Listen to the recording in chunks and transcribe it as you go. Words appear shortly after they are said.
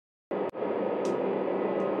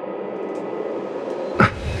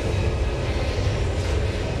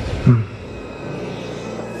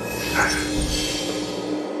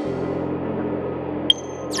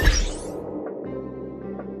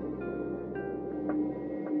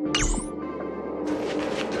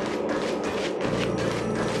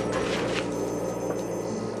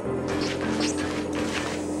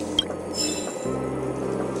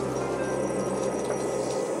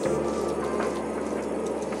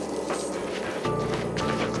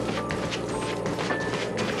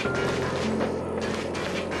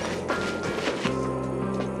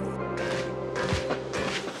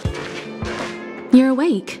You're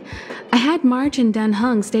awake. I had March and Dan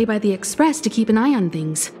Hung stay by the express to keep an eye on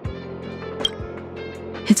things.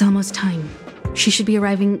 It's almost time. She should be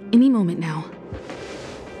arriving any moment now.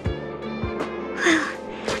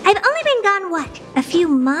 I've only been gone, what, a few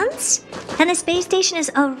months? And the space station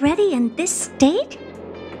is already in this state?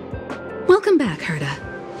 Welcome back, Herta.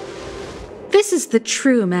 This is the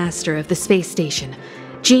true master of the space station.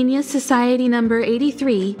 Genius Society number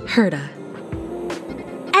 83, Herta.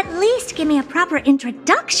 At least give me a proper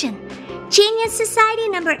introduction. Genius Society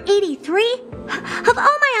number 83? Of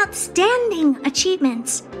all my outstanding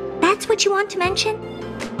achievements, that's what you want to mention?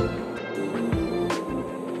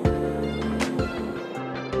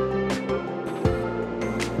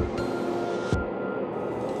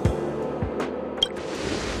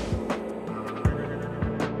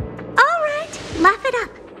 All right, laugh it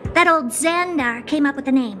up. That old Xandar came up with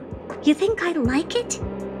the name. You think I like it?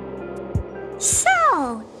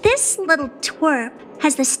 So, this little twerp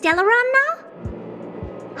has the Stellaron now?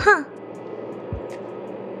 Huh.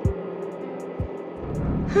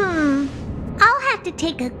 I'll have to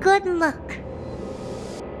take a good look.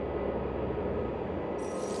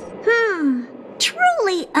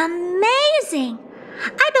 Truly amazing!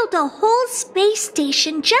 I built a whole space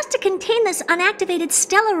station just to contain this unactivated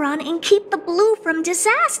Stellaron and keep the blue from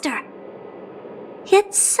disaster.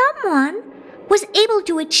 Yet someone was able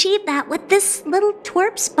to achieve that with this little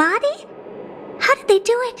twerp's body? How did they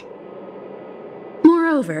do it?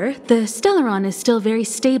 Moreover, the Stellaron is still very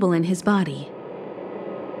stable in his body.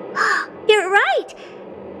 You're right!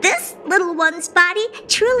 This little one's body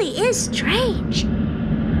truly is strange.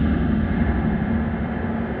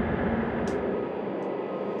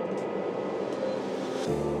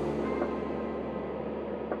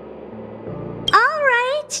 All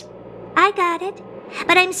right, I got it.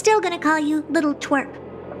 But I'm still gonna call you Little Twerp.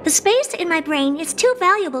 The space in my brain is too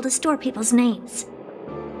valuable to store people's names.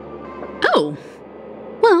 Oh.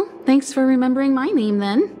 Well, thanks for remembering my name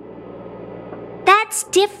then. That's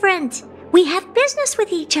different. We have business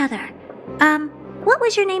with each other. What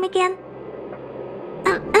was your name again?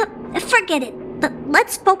 Forget it.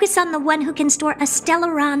 Let's focus on the one who can store a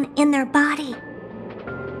Stellaron in their body.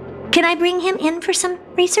 Can I bring him in for some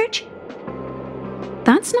research?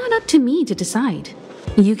 That's not up to me to decide.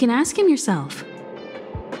 You can ask him yourself.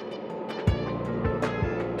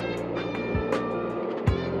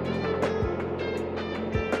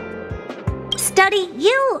 Study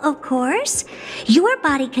you, of course. Your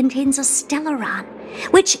body contains a Stellaron,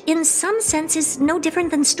 which in some sense is no different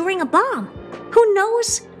than storing a bomb. Who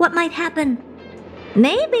knows what might happen?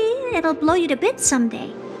 Maybe it'll blow you to bits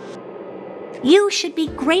someday. You should be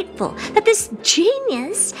grateful that this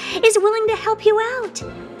genius is willing to help you out.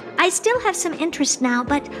 I still have some interest now,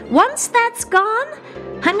 but once that's gone,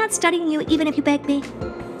 I'm not studying you even if you beg me.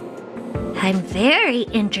 I'm very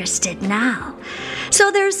interested now.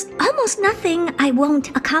 So there's almost nothing I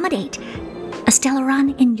won't accommodate. A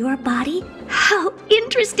Stellaron in your body? How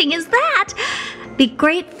interesting is that? Be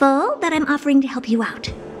grateful that I'm offering to help you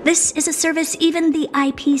out. This is a service even the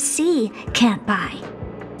IPC can't buy.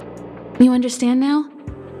 You understand now?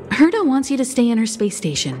 Herta wants you to stay in her space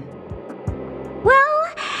station.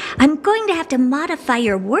 Well, I'm going to have to modify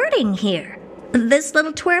your wording here. This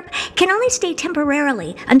little twerp can only stay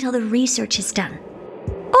temporarily until the research is done.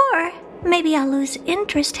 Or maybe I'll lose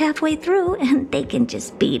interest halfway through and they can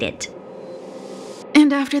just beat it.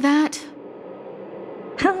 And after that?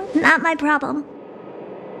 Not my problem.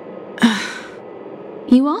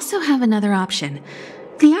 You also have another option.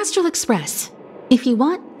 The Astral Express. If you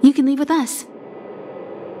want, you can leave with us.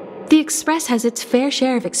 The Express has its fair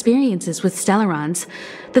share of experiences with Stellarons.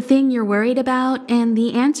 The thing you're worried about and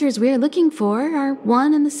the answers we're looking for are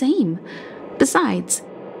one and the same. Besides,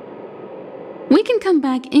 we can come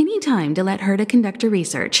back any time to let Herta conduct her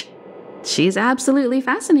research. She's absolutely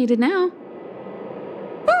fascinated now.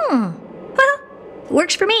 Well,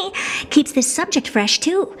 works for me. Keeps this subject fresh,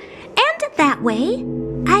 too. And that way,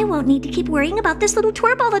 I won't need to keep worrying about this little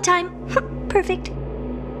twerp all the time. Perfect.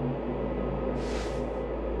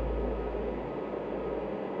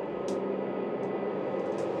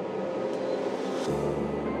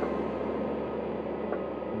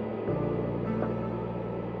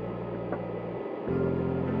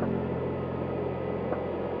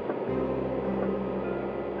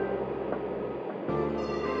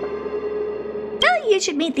 You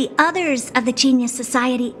should meet the others of the Genius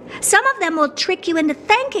Society. Some of them will trick you into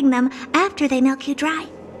thanking them after they milk you dry.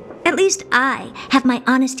 At least I have my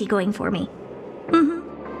honesty going for me.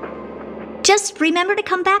 Just remember to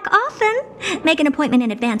come back often. Make an appointment in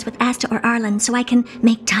advance with Asta or Arlen so I can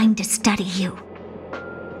make time to study you.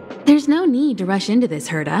 There's no need to rush into this,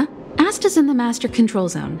 Herta. Asta's in the Master Control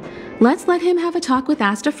Zone. Let's let him have a talk with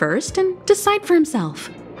Asta first and decide for himself.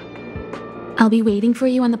 I'll be waiting for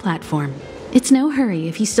you on the platform. It's no hurry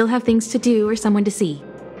if you still have things to do or someone to see.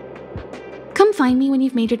 Come find me when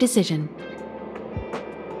you've made your decision.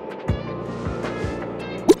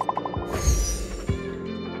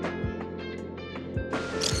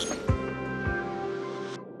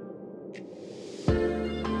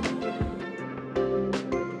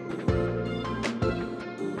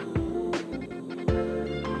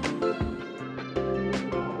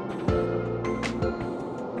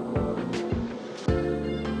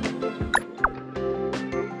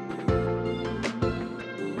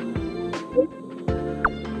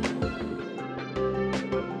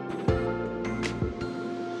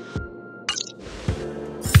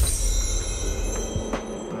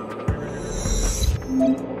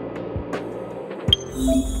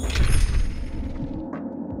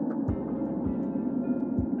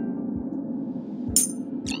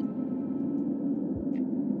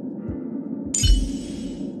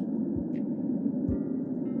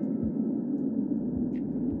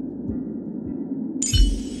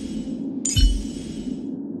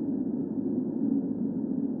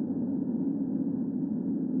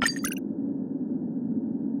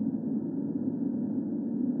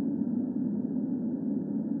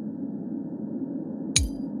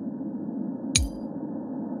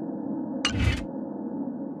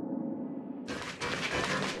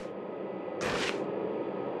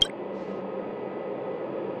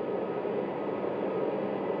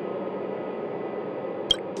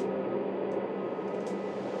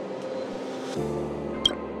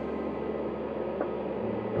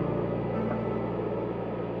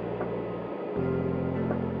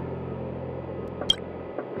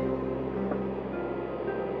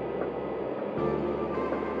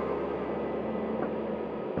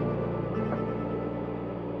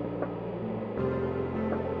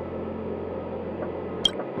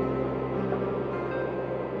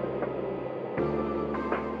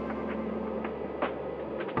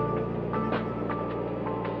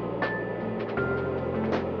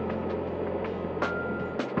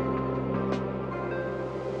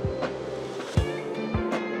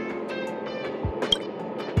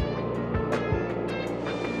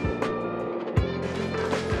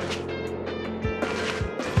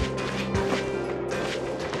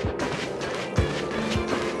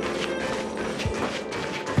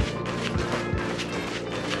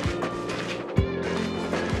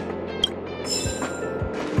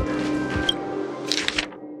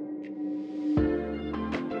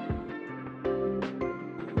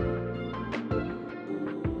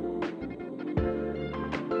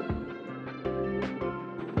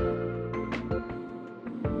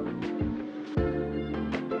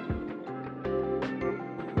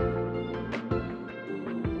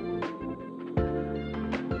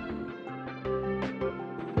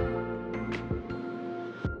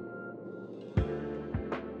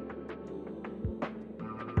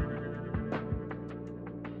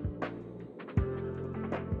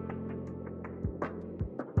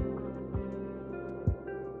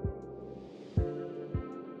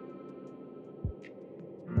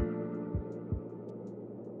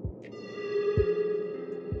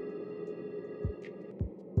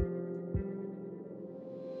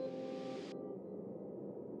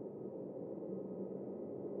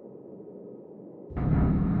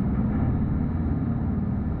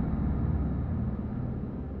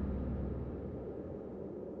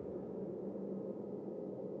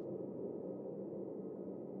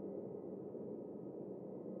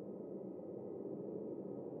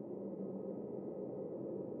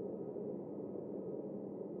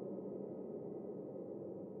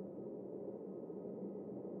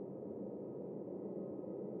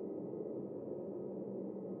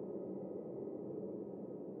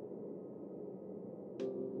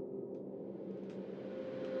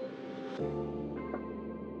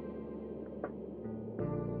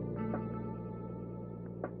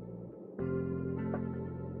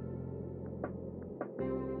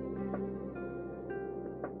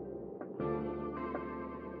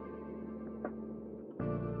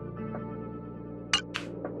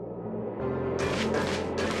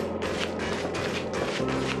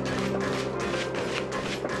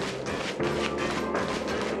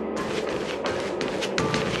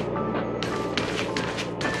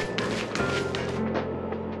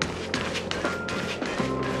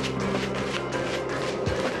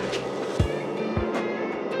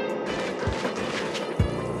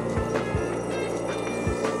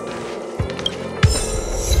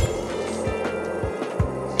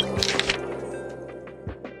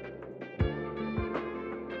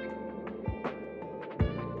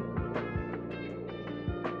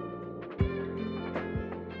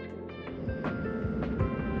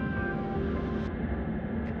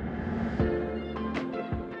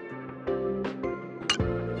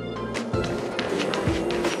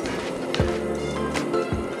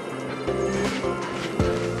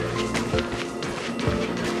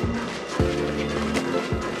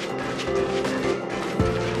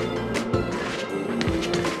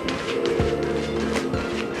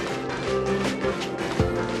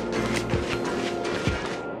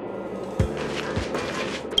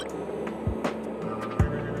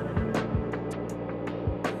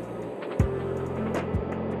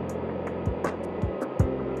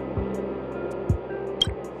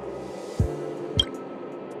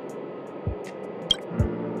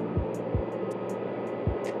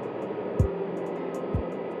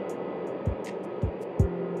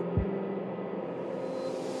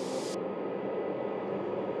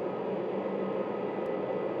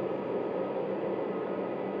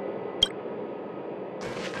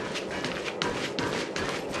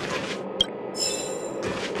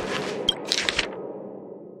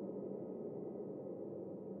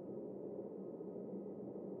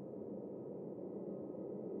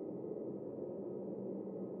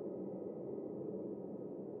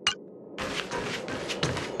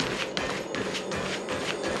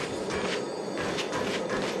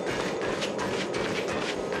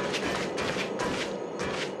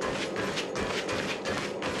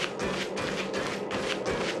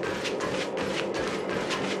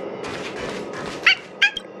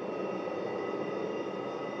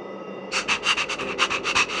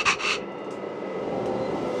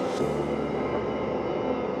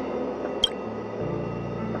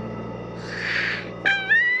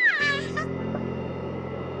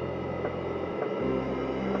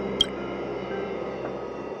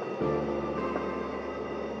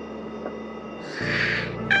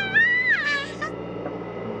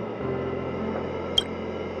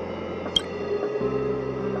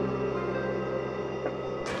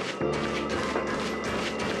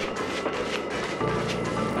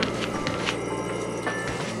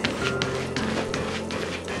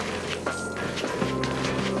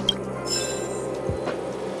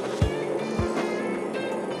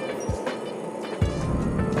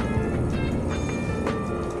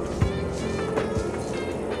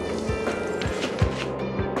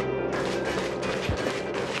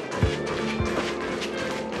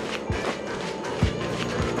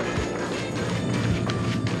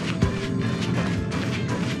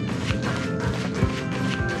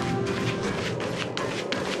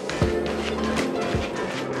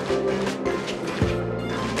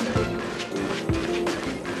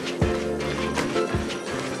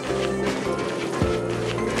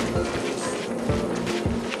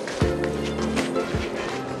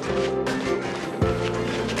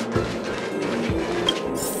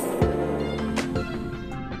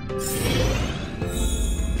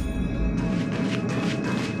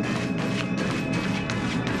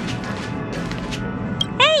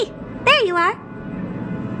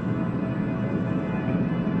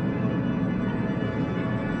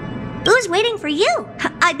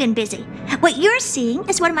 I've been busy. What you're seeing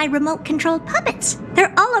is one of my remote-controlled puppets.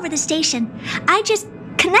 They're all over the station. I just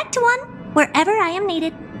connect to one wherever I am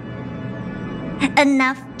needed.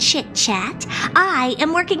 Enough chit-chat. I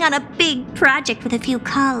am working on a big project with a few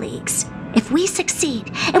colleagues. If we succeed,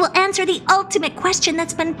 it will answer the ultimate question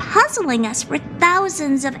that's been puzzling us for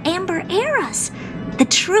thousands of amber eras. The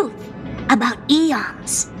truth about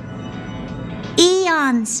eons.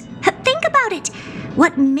 Eons. Think about it.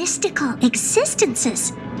 What mystical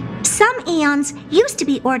existences. Some eons used to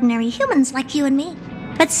be ordinary humans like you and me,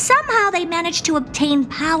 but somehow they managed to obtain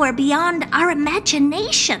power beyond our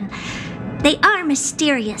imagination. They are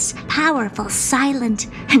mysterious, powerful, silent,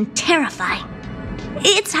 and terrifying.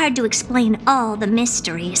 It's hard to explain all the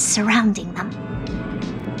mysteries surrounding them.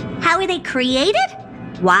 How were they created?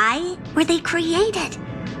 Why were they created?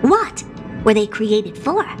 What were they created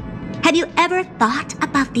for? Have you ever thought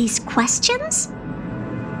about these questions?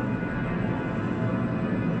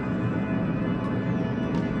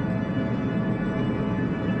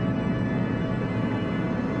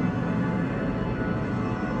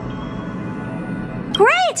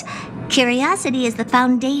 Great! Curiosity is the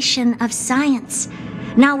foundation of science.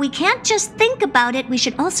 Now, we can't just think about it, we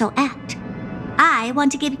should also act. I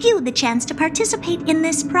want to give you the chance to participate in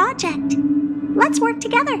this project. Let's work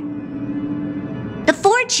together. The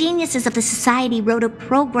 4 geniuses of the society wrote a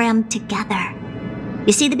program together.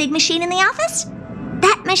 You see the big machine in the office?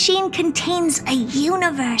 That machine contains a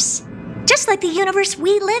universe. Just like the universe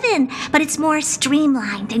we live in, but it's more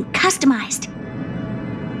streamlined and customized.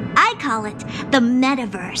 I call it the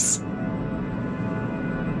metaverse.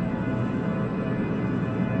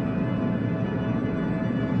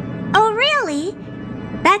 Oh, really?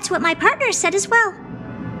 That's what my partner said as well.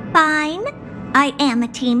 Fine. I am a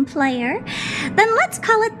team player. Then let's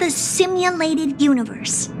call it the simulated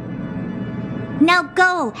universe. Now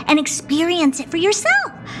go and experience it for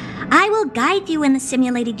yourself. I will guide you in the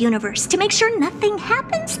simulated universe to make sure nothing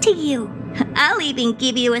happens to you. I'll even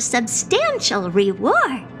give you a substantial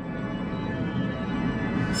reward.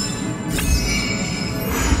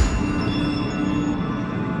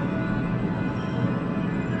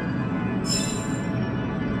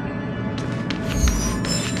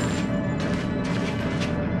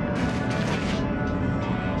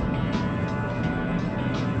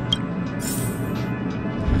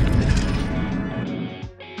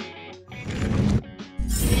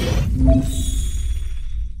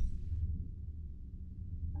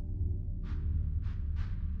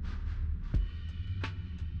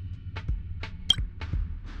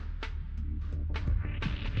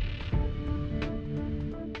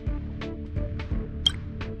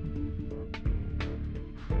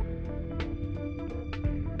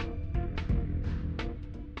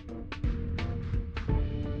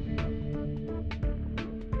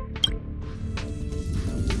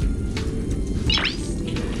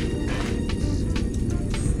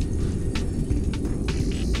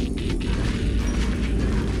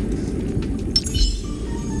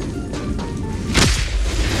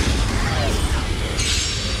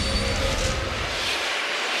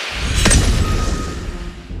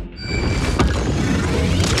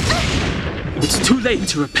 It's too late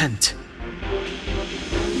to repent.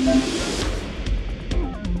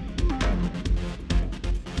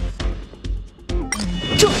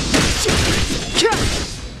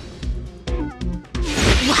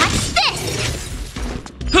 What's this?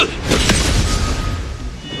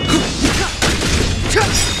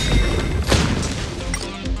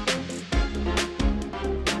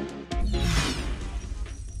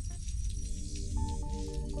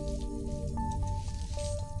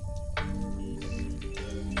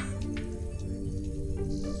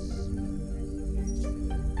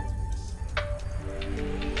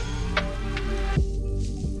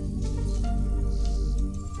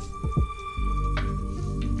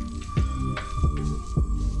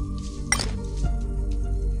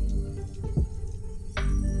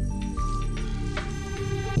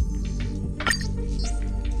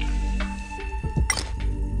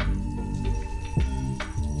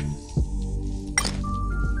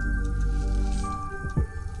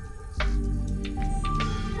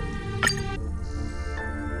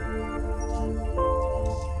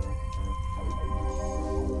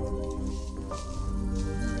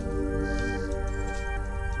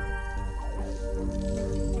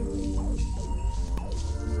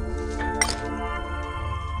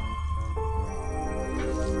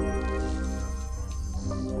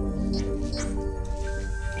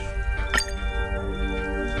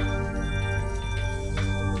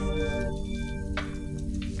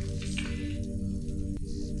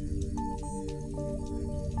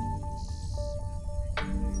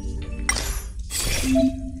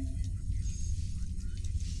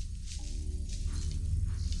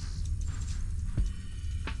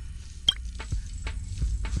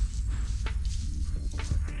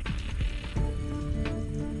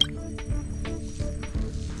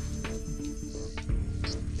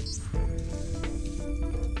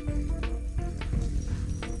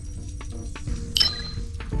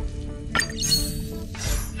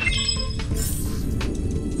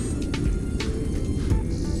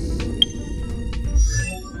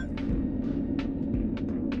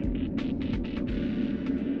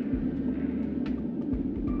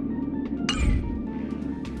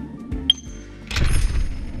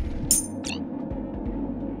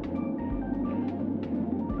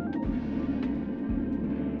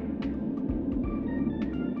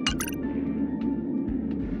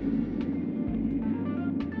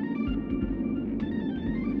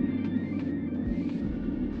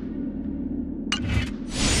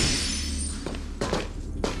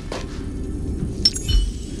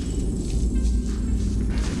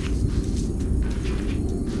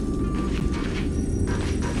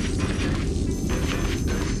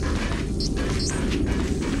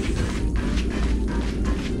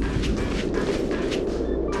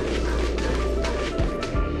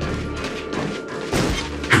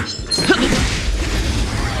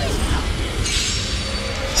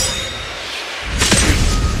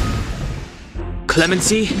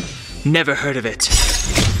 Clemency? Never heard of it.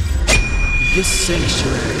 This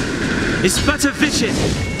sanctuary is but a vision.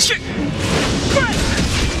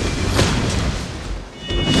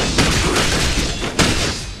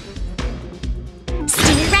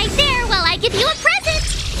 Stay right there while I give you a present!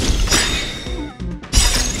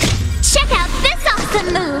 Check out this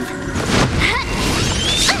awesome move!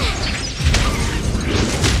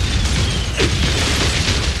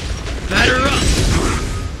 Batter up!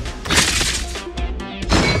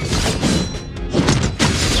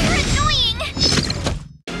 You're annoying!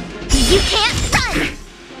 You can't run!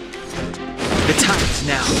 The time is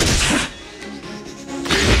now.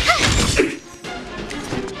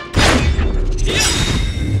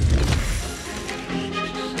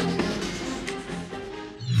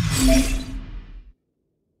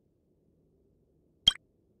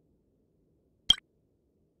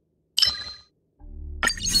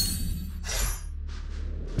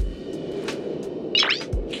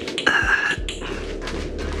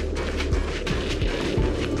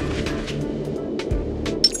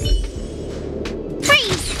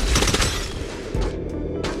 Freeze!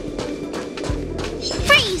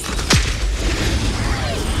 Freeze!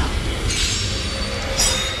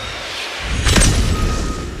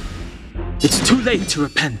 It's too late to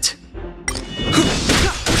repent.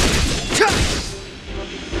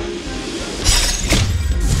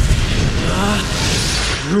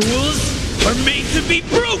 Rules are made to be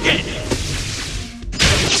broken!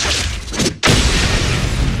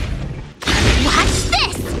 Watch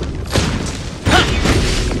this!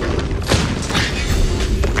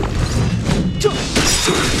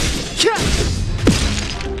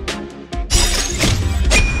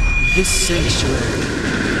 This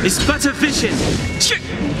sanctuary is but a vision.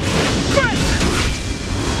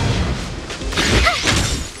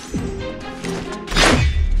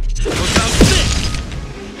 How about this?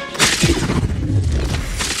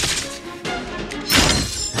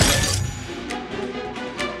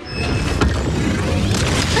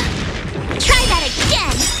 Try that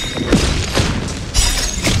again!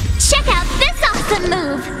 Check out this awesome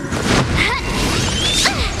move!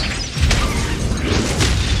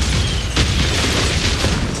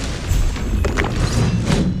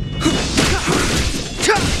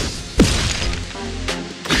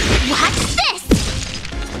 Watch this!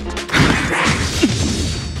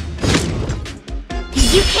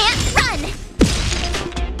 You can't run!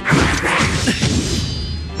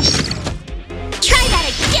 Try that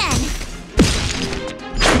again!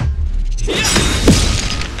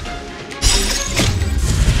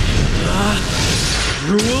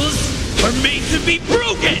 Rules are made to be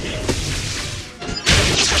broken!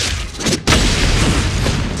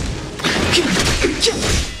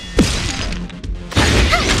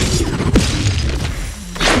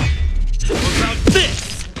 How about this?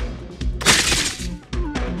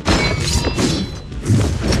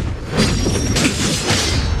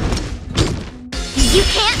 You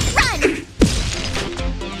can't run!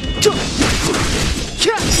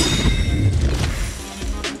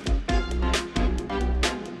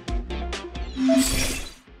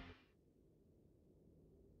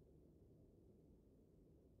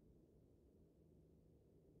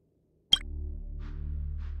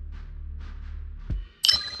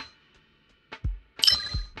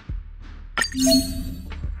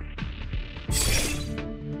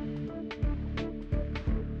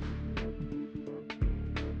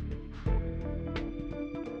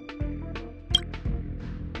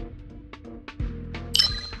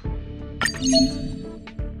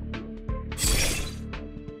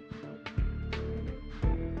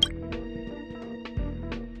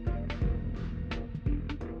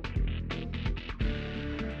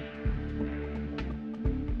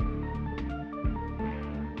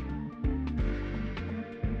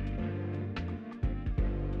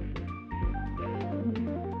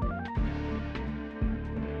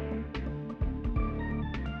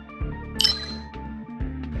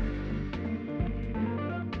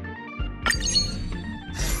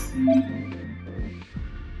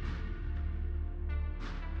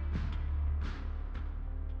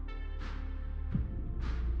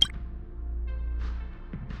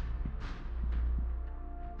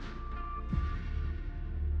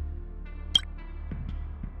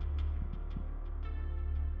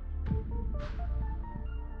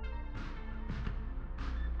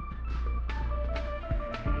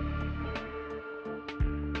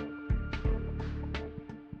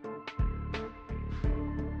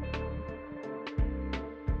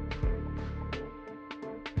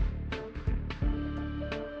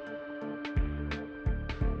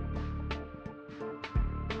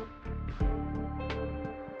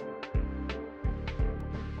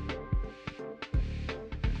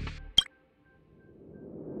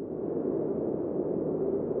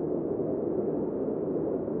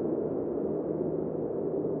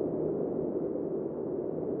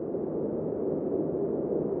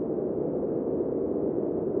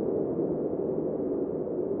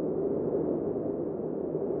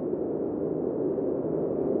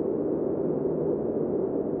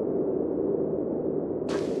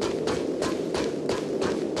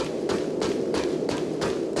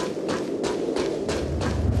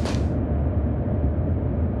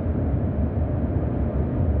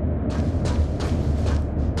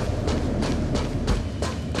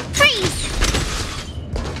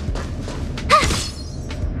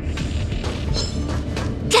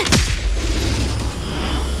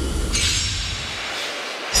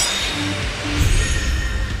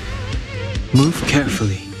 Move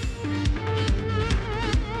carefully.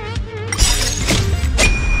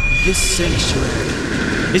 This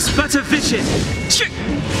sanctuary is but a vision.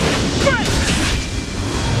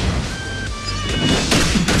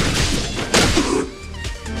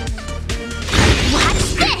 Watch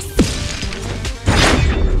this!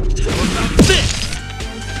 How about this?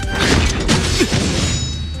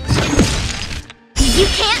 You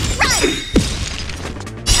can't run!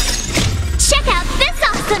 Check out this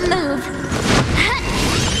awesome move!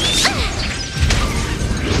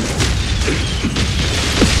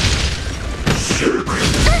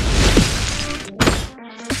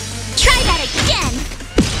 Try that again!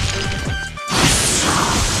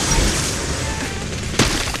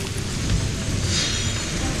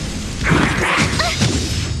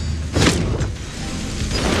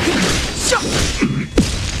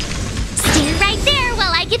 Stay right there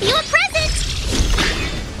while I give you a present!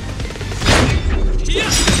 Yeah.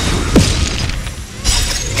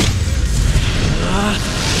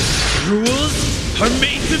 Rules are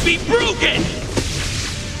made to be broken!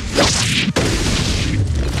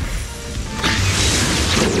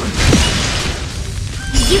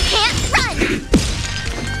 You can't run!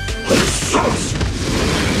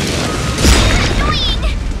 Annoying!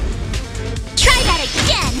 Try that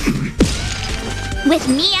again! With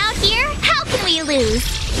me out here, how can we lose?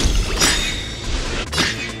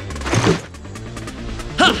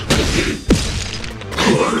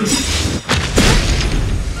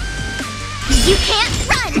 You can't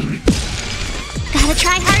run! Gotta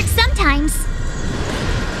try hard sometimes.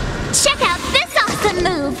 Check out this awesome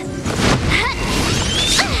move!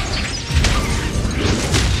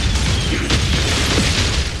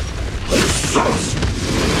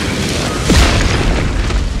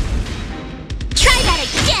 Try that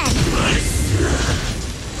again!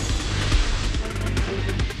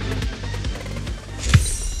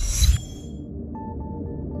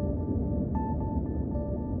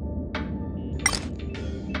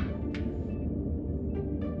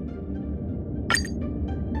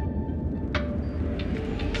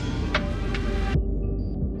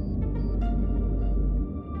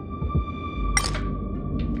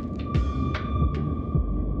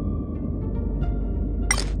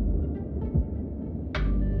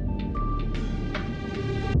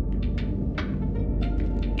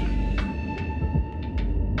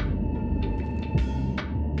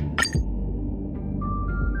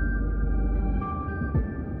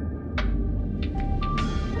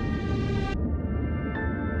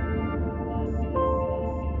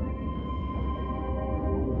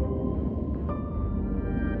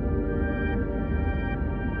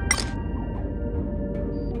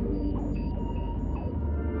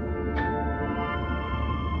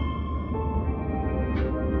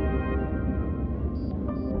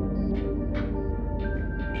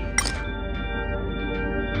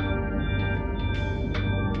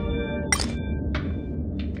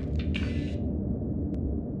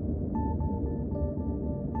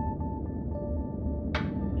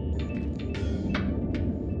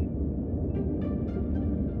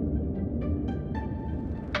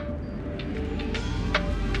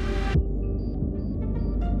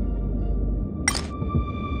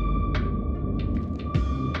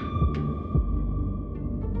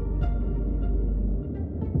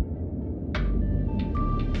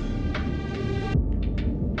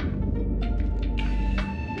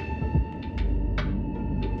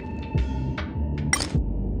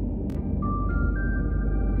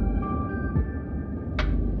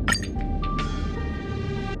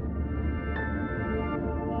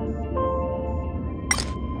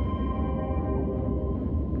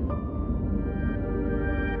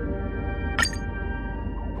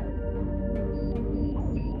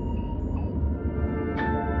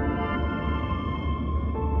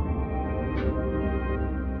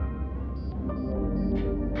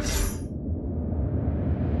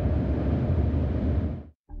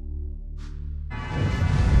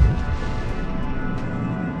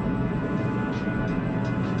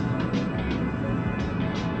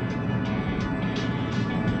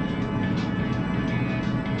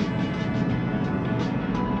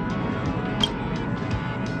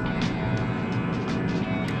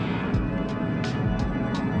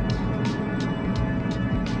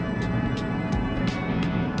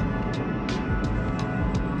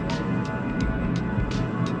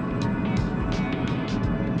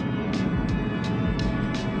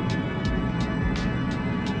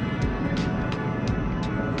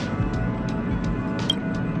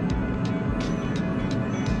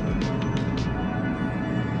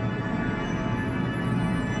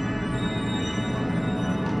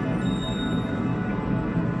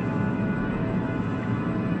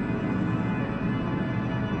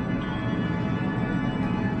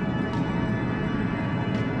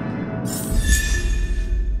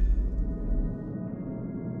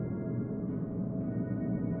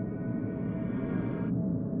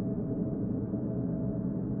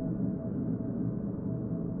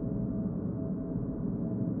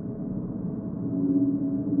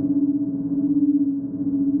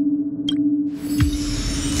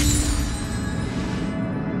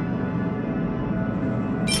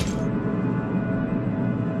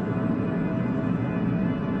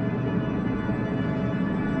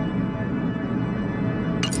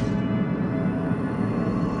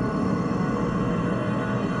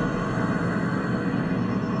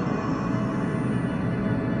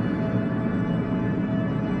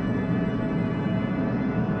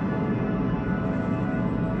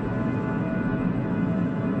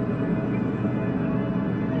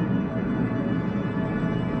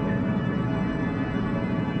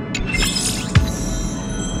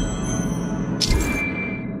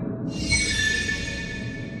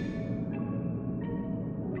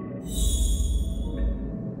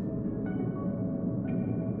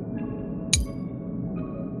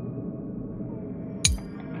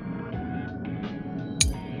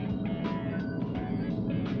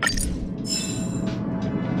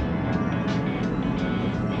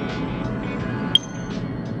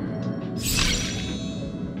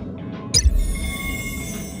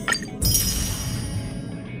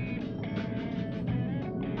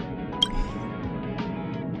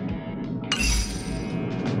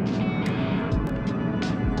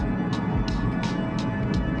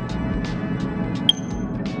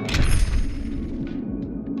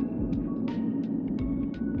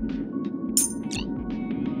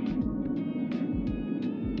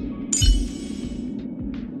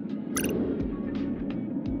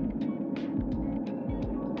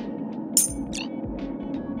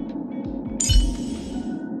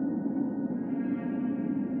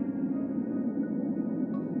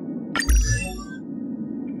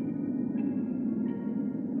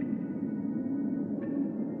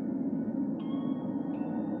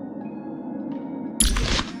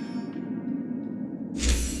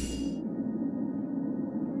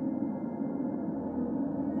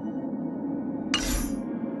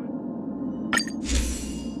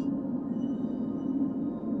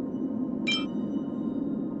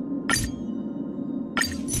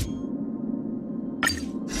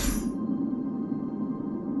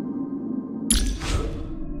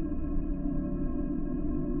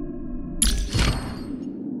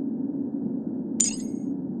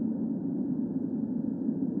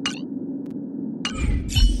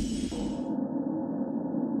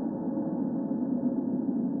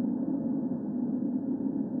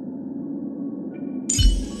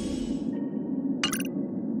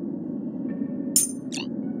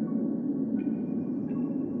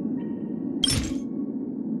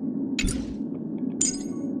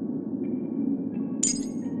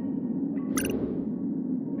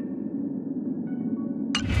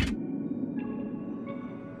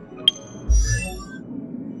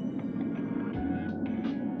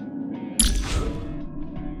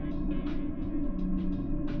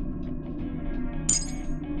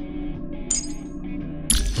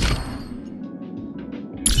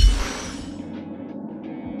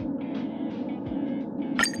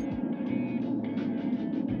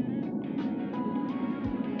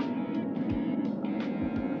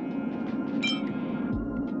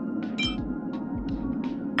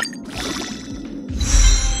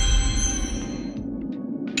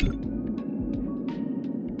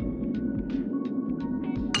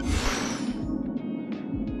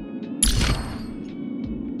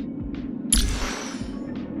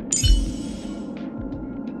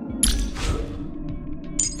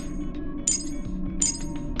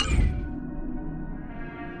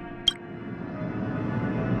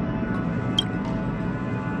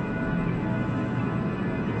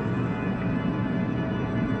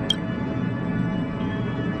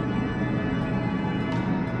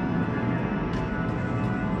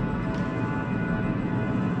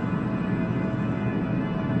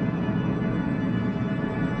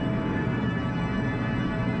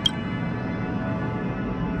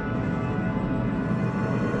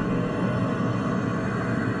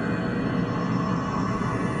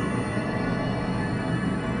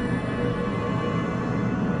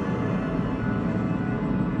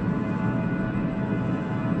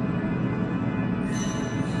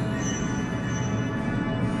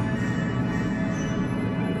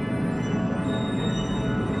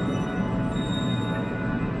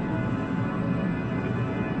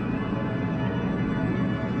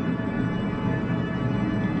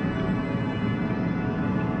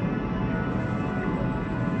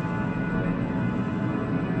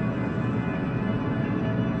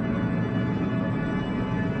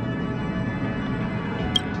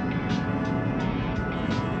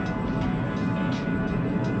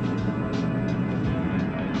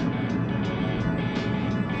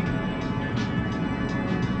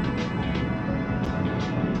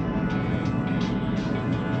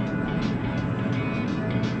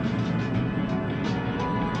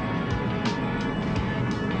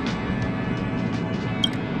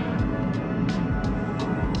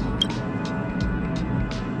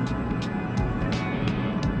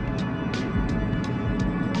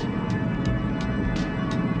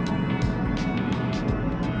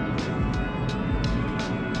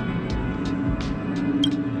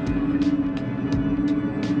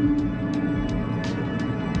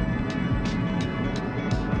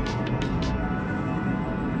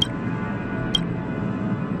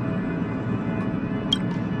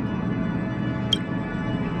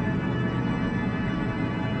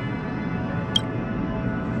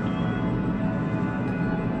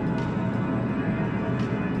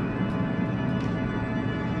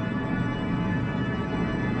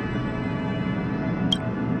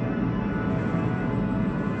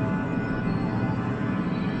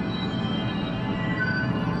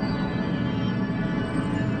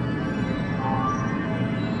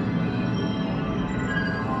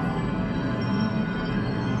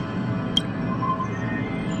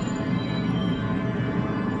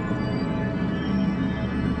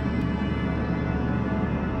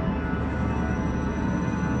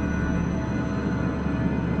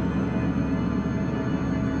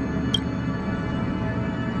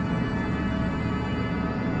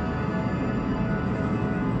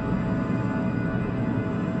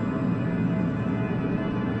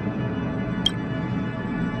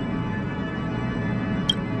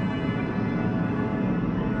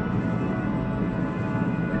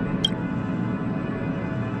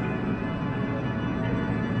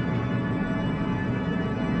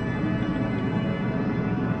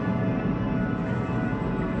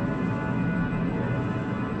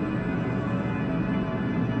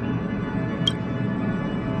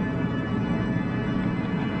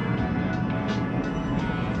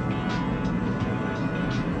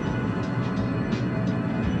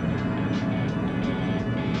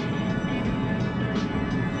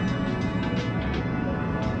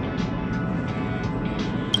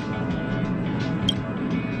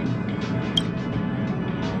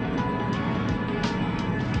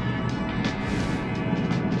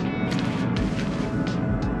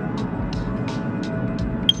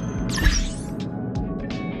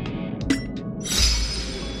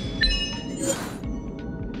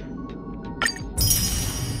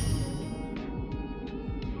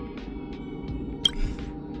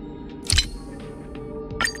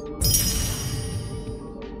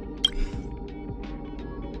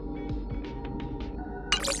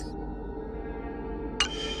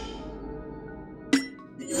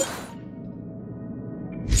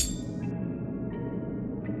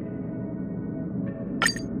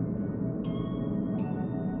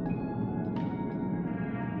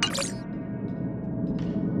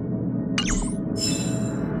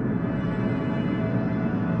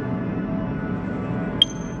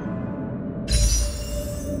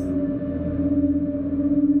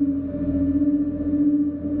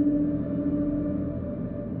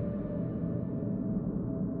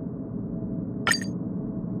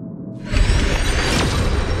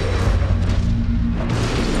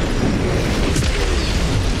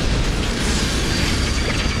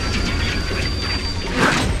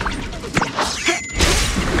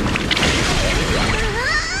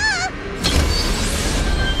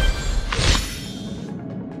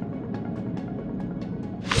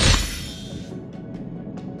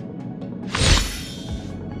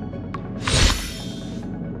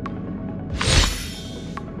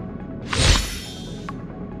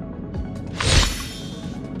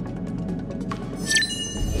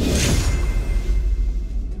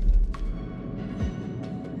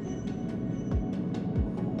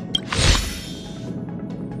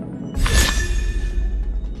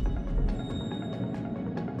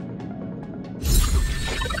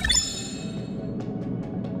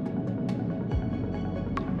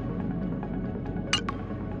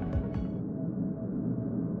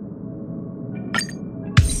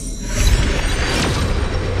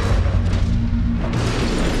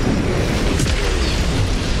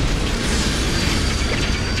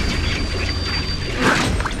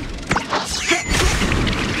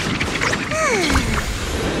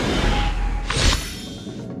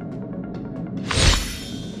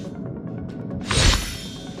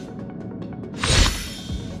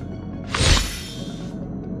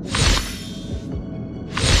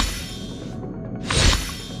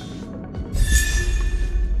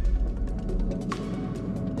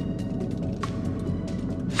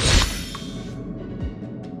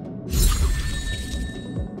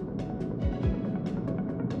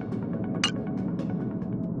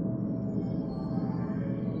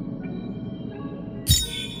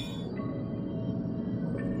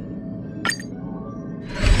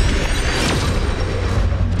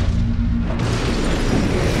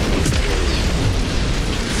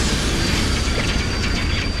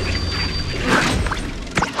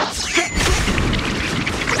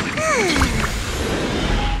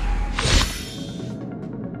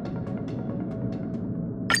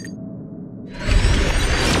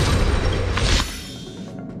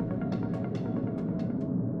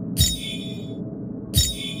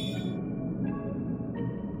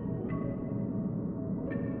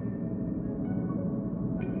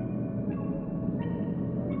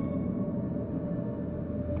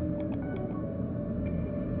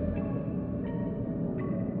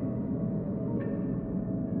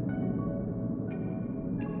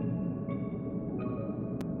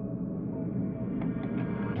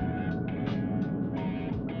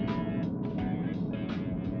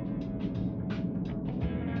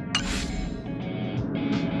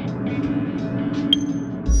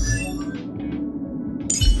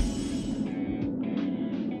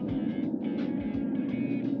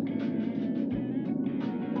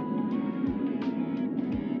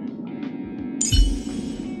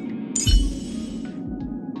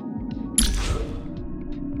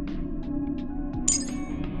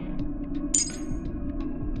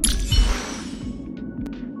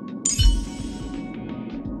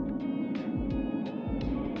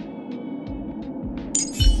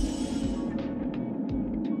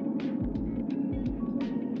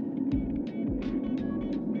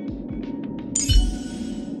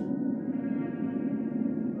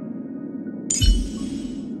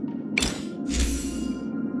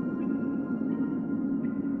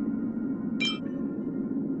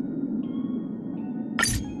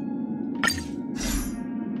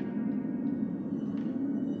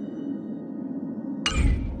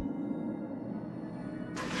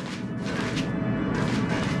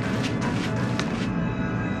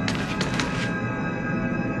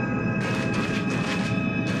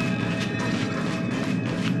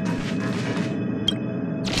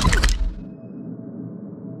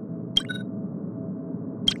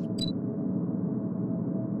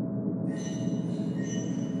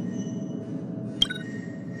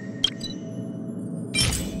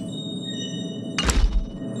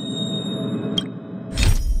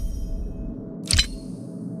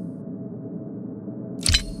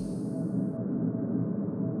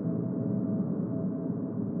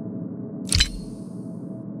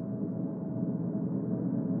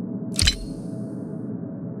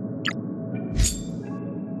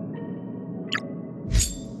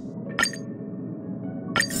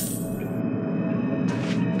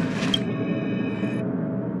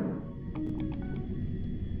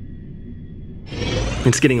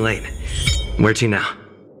 It's getting late. Where to now?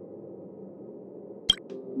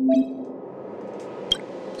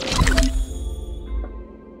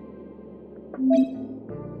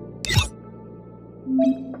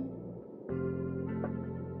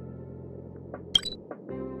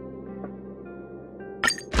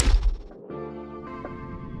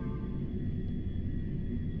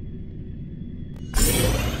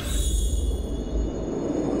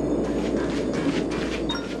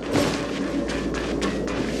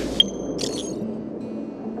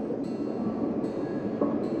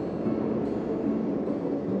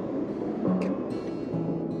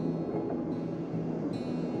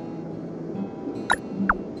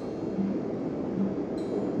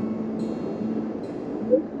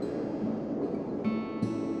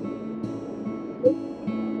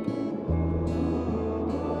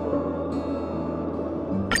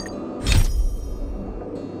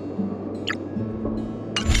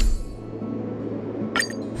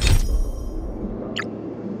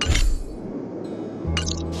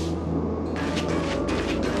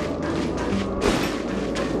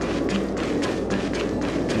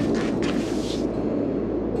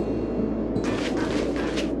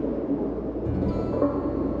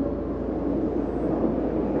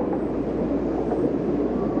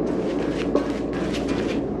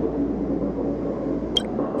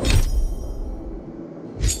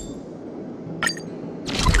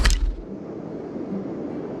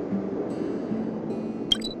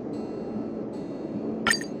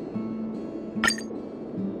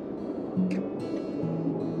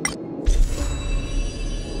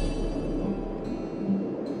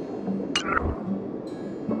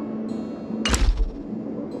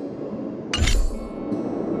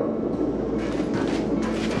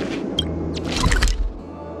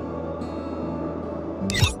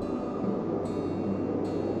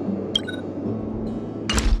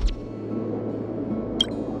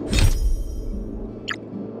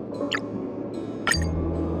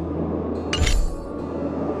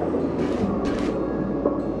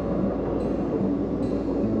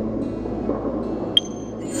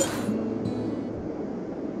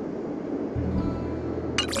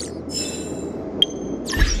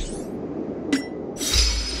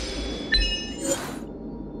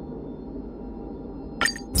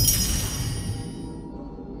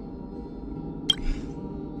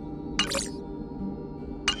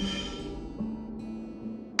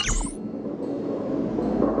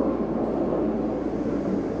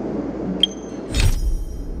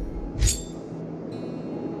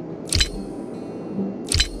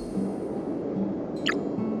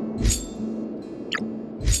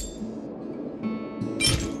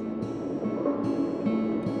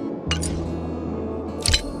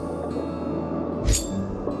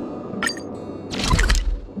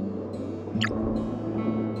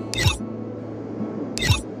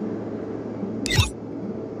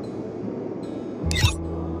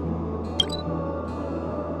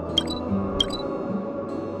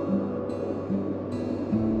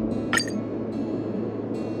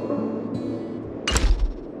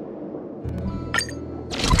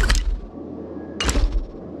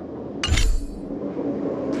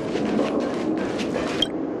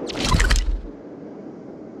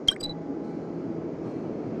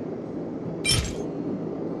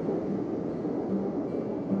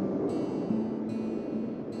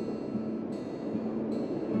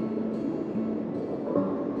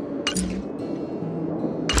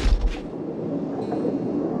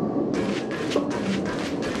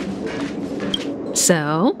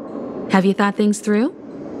 So, have you thought things through?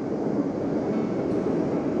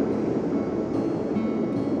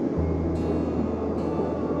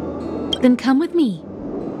 Then come with me.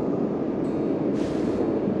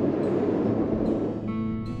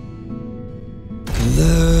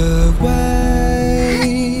 The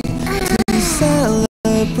way to celebrate.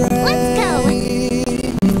 Let's go.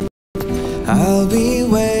 I'll be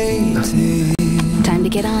waiting Time to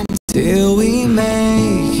get on. till we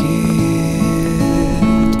make it.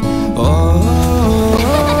 Oh,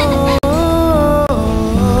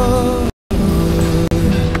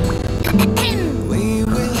 we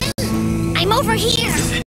will see. I'm over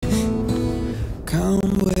here. Come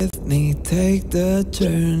with me, take the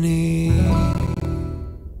journey.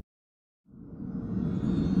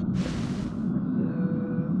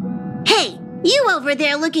 Hey, you over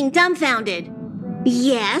there looking dumbfounded.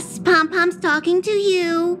 Yes, Pom-Pom's talking to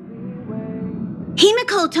you.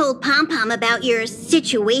 Himiko told Pom-Pom about your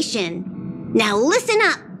situation. Now listen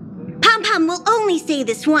up. Pom-Pom will only say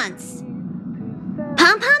this once.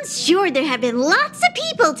 Pom-Pom's sure there have been lots of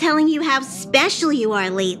people telling you how special you are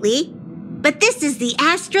lately. But this is the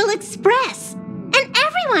Astral Express, and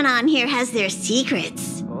everyone Everyone on here has their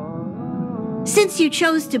secrets. Since you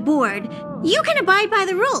chose to board, you can abide by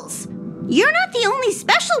the rules. You're not the only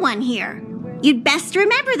special one here. You'd best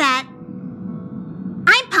remember that.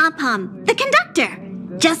 I'm Pom Pom, the conductor.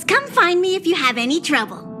 Just come find me if you have any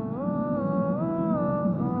trouble.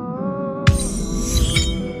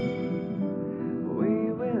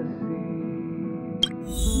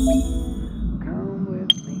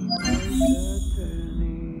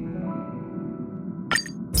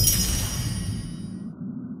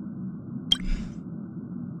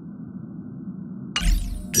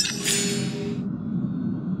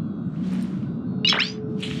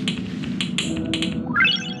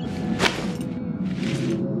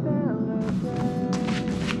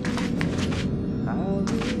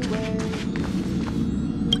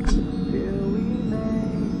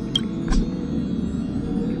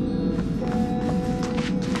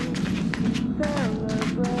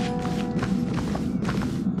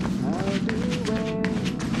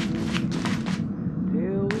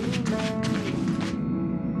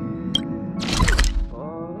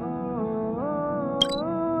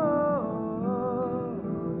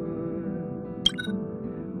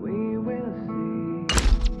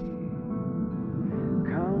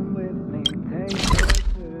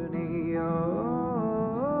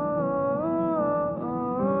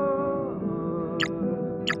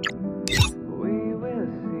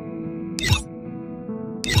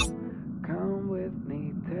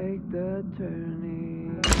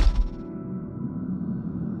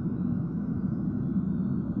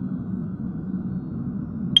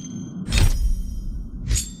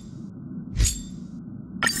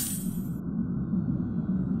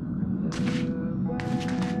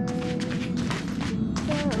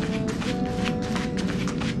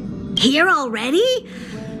 Here already?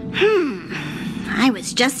 I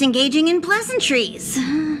was just engaging in pleasantries.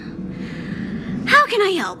 How can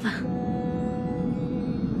I help?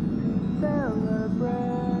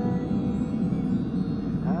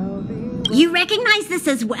 You recognize this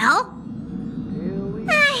as well?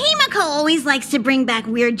 Himiko always likes to bring back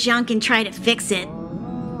weird junk and try to fix it.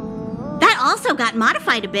 That also got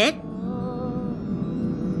modified a bit.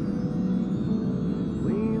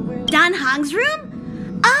 Dan Hong's room?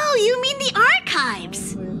 Oh, you mean the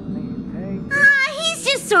archives? He's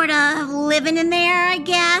just sort of living in there, I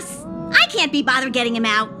guess. I can't be bothered getting him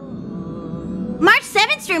out. March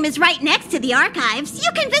 7th's room is right next to the archives.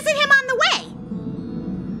 You can visit him on the way.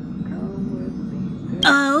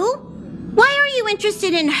 Oh? Why are you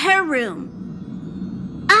interested in her room?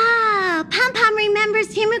 Ah, Pom Pom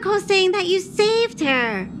remembers Himiko saying that you saved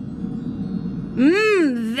her.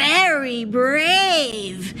 Very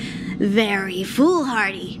brave. Very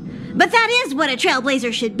foolhardy. But that is what a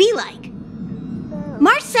trailblazer should be like.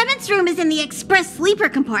 March 7th's room is in the express sleeper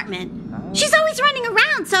compartment. She's always running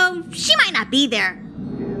around, so she might not be there.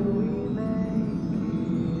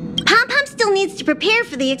 Pom Pom still needs to prepare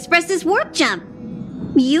for the express's warp jump.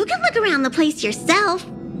 You can look around the place yourself.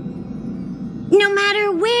 No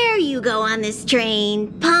matter where you go on this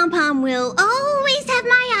train, Pom Pom will always have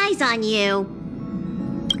my eyes on you.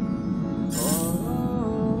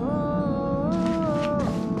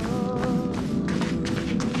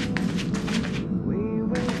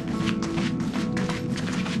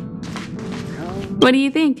 What do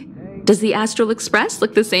you think? Does the Astral Express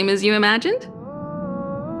look the same as you imagined?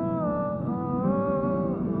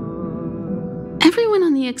 Everyone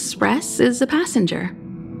on the Express is a passenger.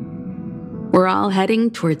 We're all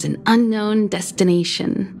heading towards an unknown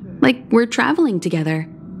destination, like we're traveling together.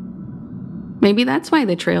 Maybe that's why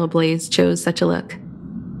the Trailblaze chose such a look.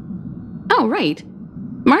 Oh, right.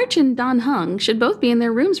 March and Don Hung should both be in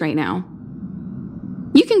their rooms right now.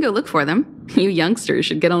 You can go look for them. You youngsters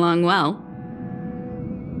should get along well.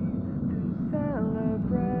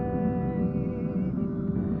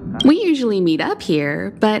 We usually meet up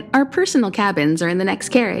here, but our personal cabins are in the next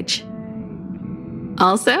carriage.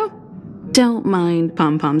 Also, don't mind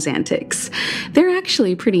Pom Pom's antics. They're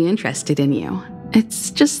actually pretty interested in you.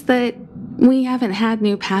 It's just that we haven't had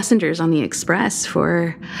new passengers on the Express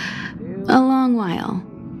for a long while.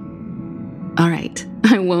 All right,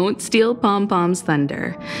 I won't steal Pom Pom's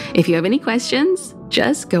thunder. If you have any questions,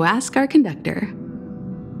 just go ask our conductor.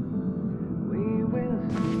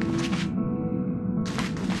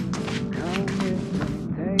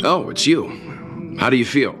 Oh, it's you. How do you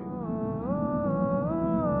feel?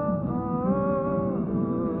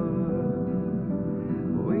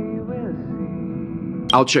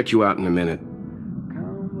 I'll check you out in a minute.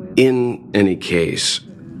 In any case,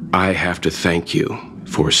 I have to thank you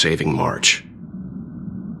for saving March.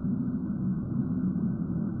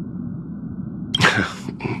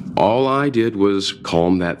 All I did was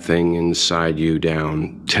calm that thing inside you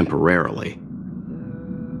down temporarily.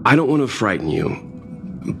 I don't want to frighten you,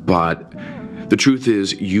 but the truth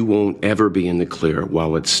is you won't ever be in the clear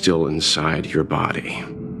while it's still inside your body.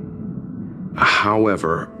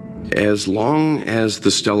 However, as long as the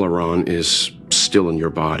Stellaron is still in your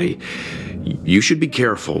body, you should be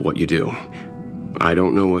careful what you do. I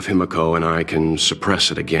don't know if Himiko and I can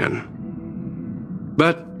suppress it again.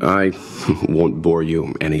 But I won't bore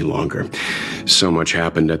you any longer. So much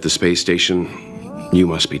happened at the space station, you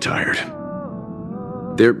must be tired.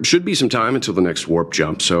 There should be some time until the next warp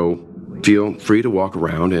jump, so feel free to walk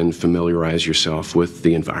around and familiarize yourself with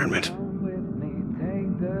the environment.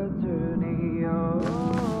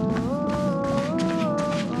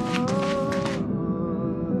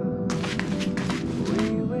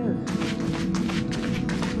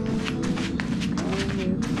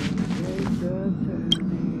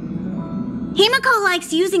 Himiko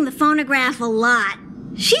likes using the phonograph a lot.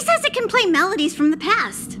 She says it can play melodies from the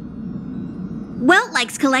past. Welt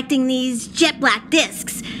likes collecting these jet black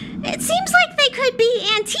discs. It seems like they could be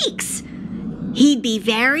antiques. He'd be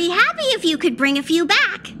very happy if you could bring a few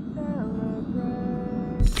back.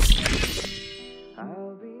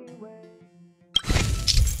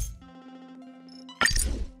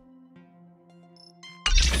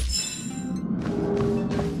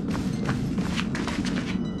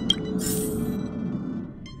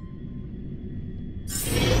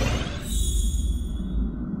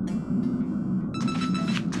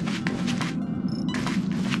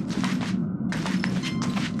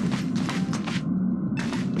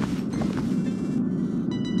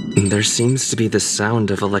 There seems to be the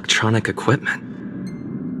sound of electronic equipment.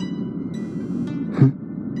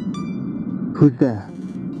 Who's there?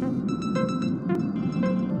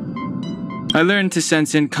 I learned to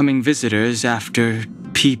sense incoming visitors after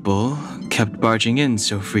people kept barging in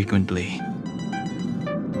so frequently.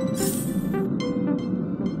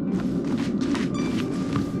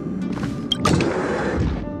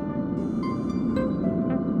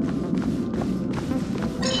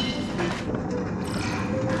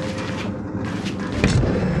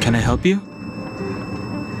 Can I help you?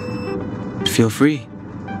 Feel free.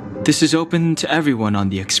 This is open to everyone on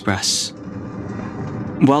the Express.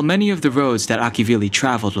 While many of the roads that Akivili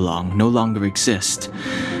traveled along no longer exist,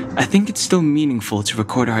 I think it's still meaningful to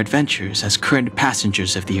record our adventures as current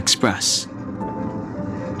passengers of the Express.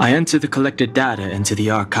 I enter the collected data into the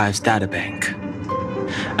Archives databank.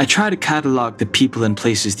 I try to catalog the people and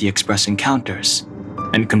places the Express encounters,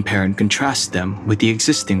 and compare and contrast them with the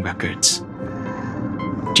existing records.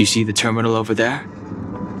 Do you see the terminal over there?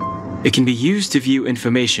 It can be used to view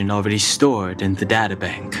information already stored in the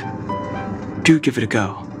databank. Do give it a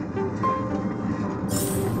go.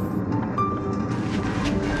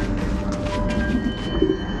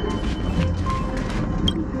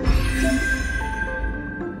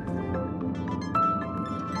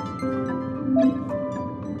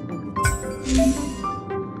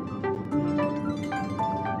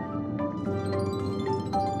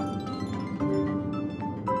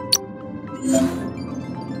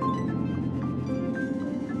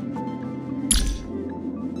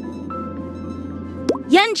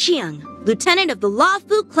 Qiang, Lieutenant of the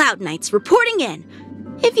Lawfu Cloud Knights, reporting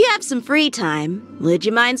in. If you have some free time, would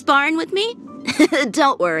you mind sparring with me?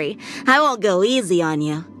 Don't worry, I won't go easy on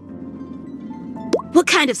you. What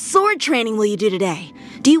kind of sword training will you do today?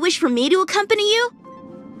 Do you wish for me to accompany you?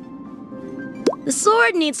 The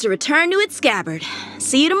sword needs to return to its scabbard.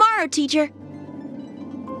 See you tomorrow, teacher.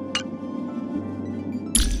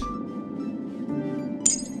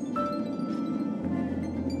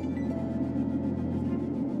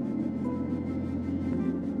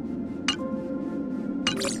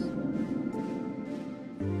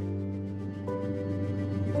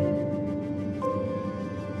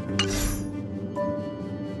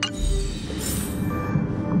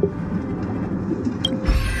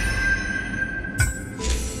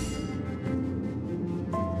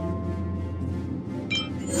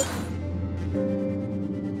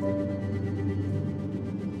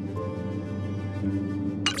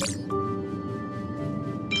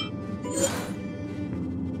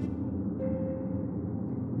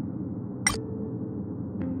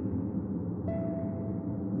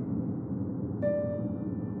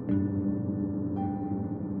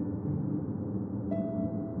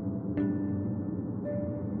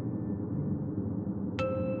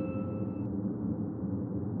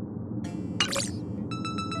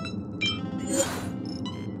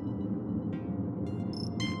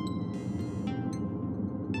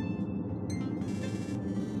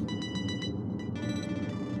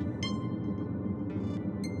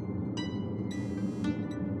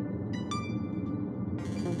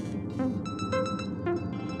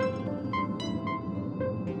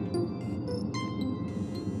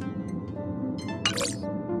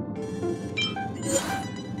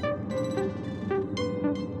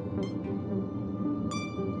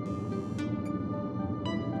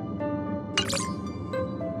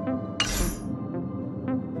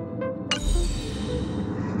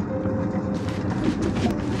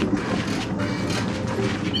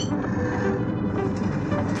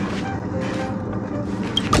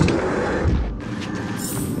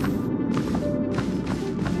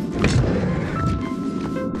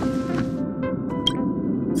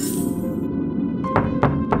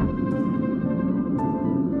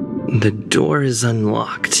 The door is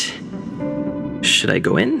unlocked. Should I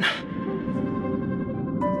go in?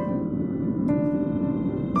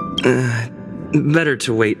 Better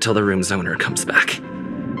to wait till the room's owner comes back.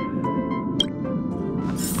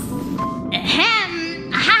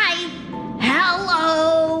 Ahem. Hi.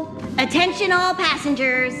 Hello. Attention all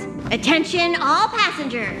passengers. Attention all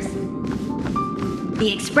passengers.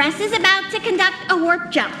 The Express is about to conduct a warp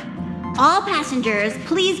jump. All passengers,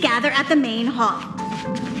 please gather at the main hall.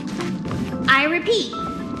 I repeat,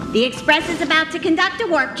 the Express is about to conduct a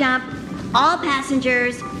warp jump. All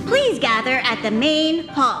passengers, please gather at the main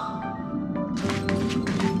hall.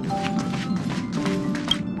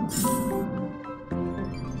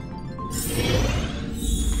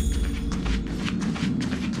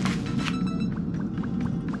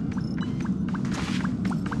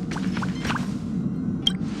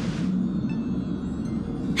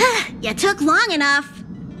 You took long enough.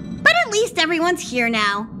 But at least everyone's here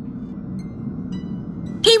now.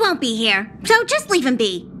 He won't be here, so just leave him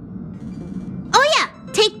be. Oh yeah,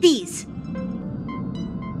 take these.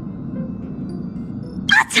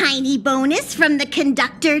 A tiny bonus from the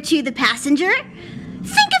conductor to the passenger.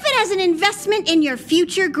 Think of it as an investment in your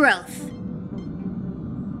future growth.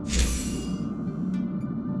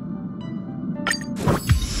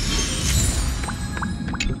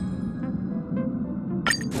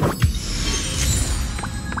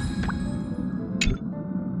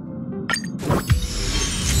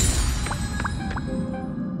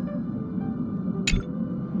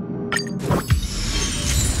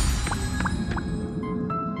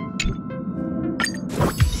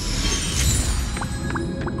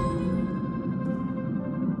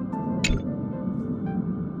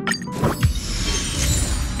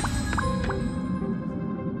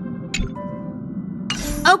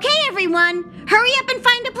 Okay, everyone, hurry up and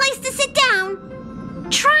find a place to sit down.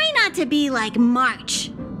 Try not to be like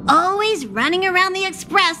March, always running around the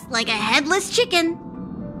Express like a headless chicken.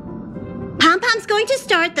 Pom-Pom's going to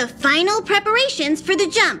start the final preparations for the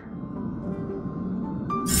jump.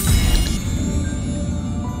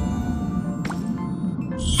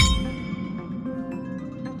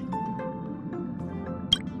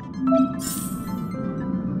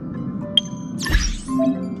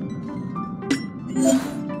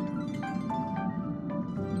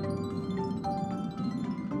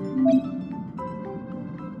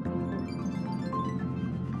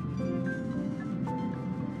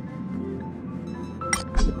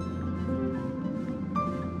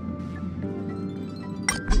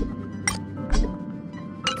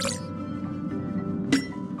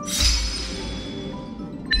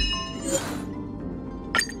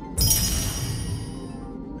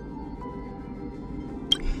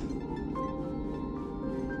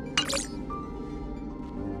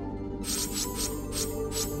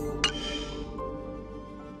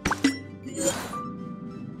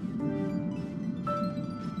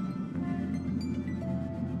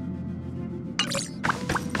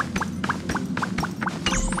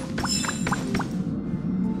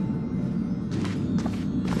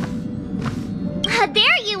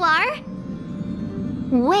 There you are!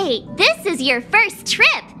 Wait, this is your first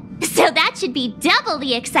trip! So that should be double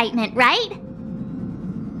the excitement, right?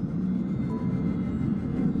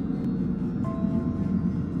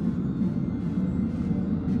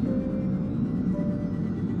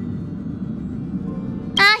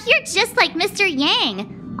 You're just like Mr.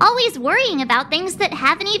 Yang, always worrying about things that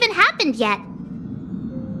haven't even happened yet.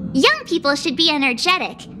 Young people should be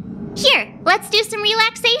energetic. Here, let's do some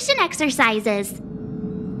relaxation exercises.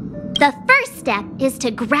 The first step is to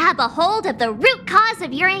grab a hold of the root cause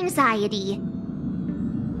of your anxiety.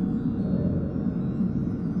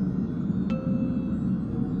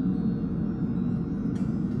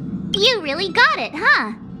 You really got it,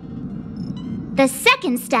 huh? The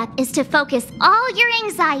second step is to focus all your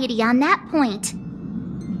anxiety on that point.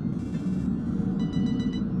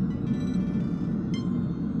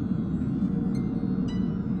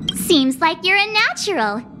 Seems like you're a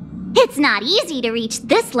natural. It's not easy to reach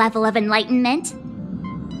this level of enlightenment.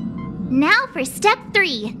 Now for step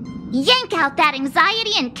 3. Yank out that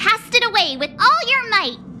anxiety and cast it away with all your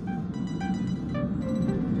might.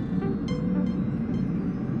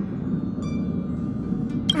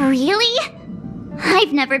 Really?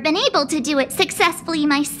 I've never been able to do it successfully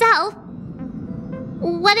myself.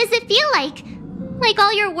 What does it feel like? Like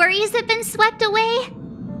all your worries have been swept away?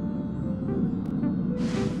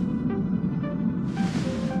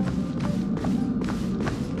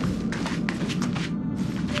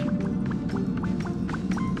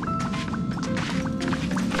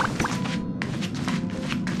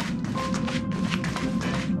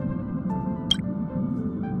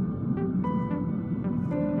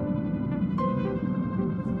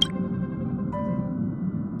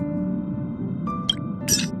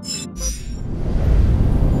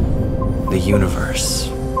 universe.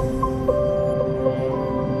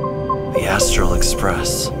 The Astral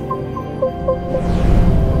Express.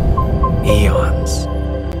 Eons.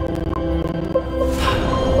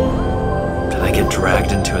 Did I get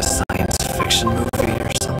dragged into a science fiction movie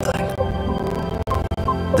or something?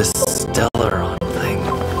 This Stellaron thing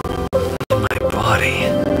in my body.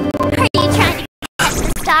 Are you trying to get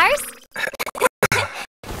the stars?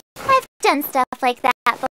 I've done stuff like that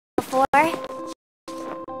before.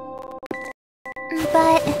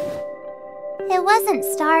 But it wasn't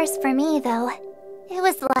stars for me, though. It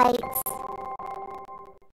was lights.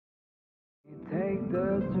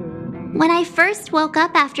 When I first woke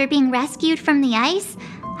up after being rescued from the ice,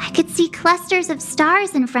 I could see clusters of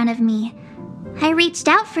stars in front of me. I reached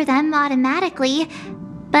out for them automatically,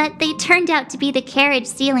 but they turned out to be the carriage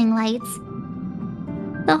ceiling lights.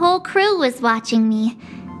 The whole crew was watching me.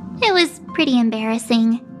 It was pretty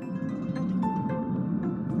embarrassing.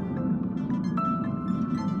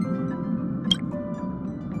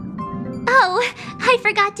 Oh, I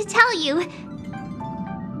forgot to tell you.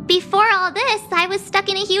 Before all this, I was stuck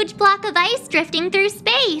in a huge block of ice drifting through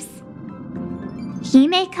space.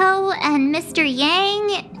 Himeko and Mr.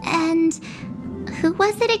 Yang and... who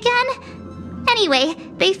was it again? Anyway,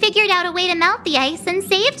 they figured out a way to melt the ice and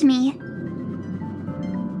saved me.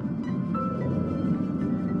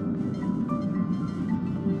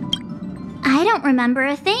 I don't remember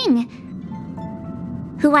a thing.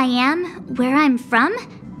 Who I am, where I'm from,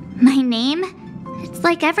 my name, it's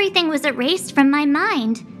like everything was erased from my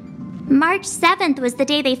mind. March 7th was the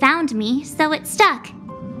day they found me, so it stuck.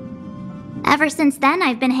 Ever since then,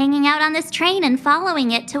 I've been hanging out on this train and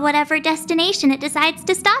following it to whatever destination it decides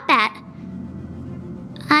to stop at.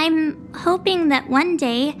 I'm hoping that one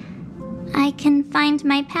day I can find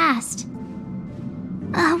my past.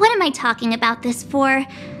 What am I talking about this for?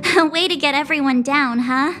 A way to get everyone down,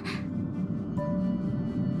 huh?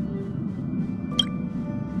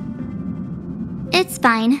 It's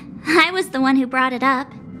fine. I was the one who brought it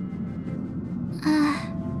up.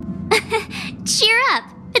 Cheer up!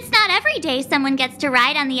 It's not every day someone gets to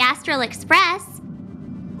ride on the Astral Express.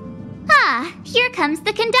 Ah, here comes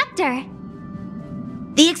the conductor.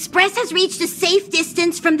 The Express has reached a safe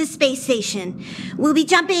distance from the space station. We'll be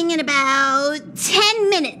jumping in about 10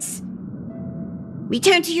 minutes.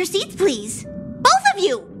 Return to your seats, please. Both of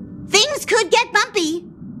you! Things could get bumpy.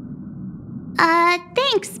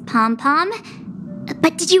 Thanks, Pom Pom.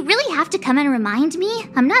 But did you really have to come and remind me?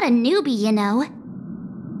 I'm not a newbie, you know.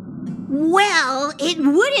 Well, it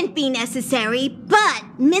wouldn't be necessary, but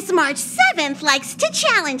Miss March 7th likes to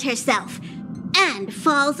challenge herself and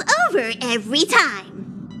falls over every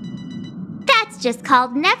time. That's just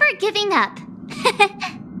called never giving up.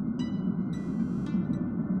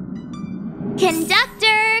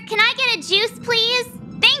 Conductor, can I get a juice, please?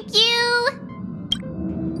 Thank you!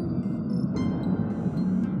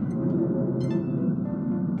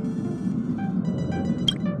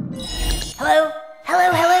 Hello?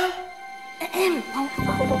 Hello, hello?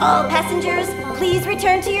 All passengers, please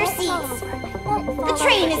return to your seats. The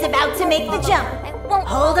train is about to make the jump.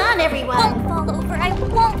 Hold on, everyone. I won't fall over. I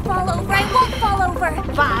won't fall over. I won't fall over.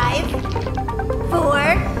 5,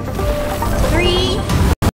 4, 3,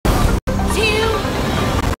 2,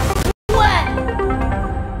 1.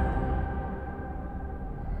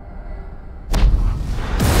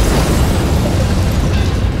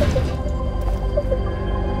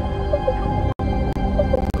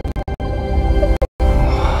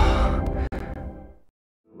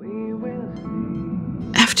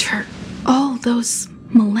 After all those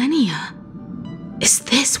millennia, is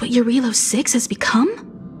this what Eurilo 6 has become?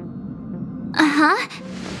 Uh-huh.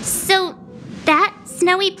 So, that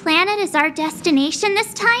snowy planet is our destination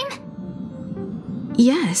this time?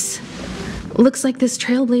 Yes. Looks like this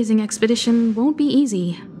trailblazing expedition won't be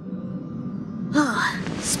easy.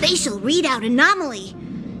 Spatial readout anomaly.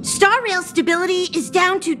 Star rail stability is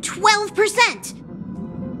down to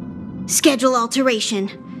 12%. Schedule alteration.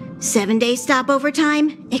 7-day stopover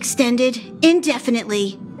time extended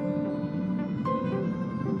indefinitely.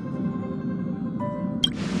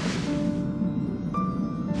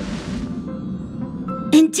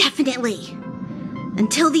 Indefinitely.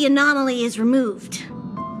 Until the anomaly is removed.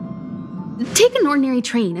 Take an ordinary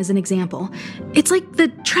train as an example. It's like the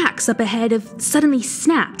tracks up ahead have suddenly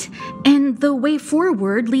snapped, and the way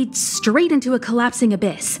forward leads straight into a collapsing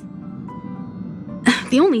abyss.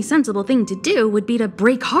 The only sensible thing to do would be to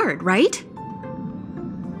brake hard, right?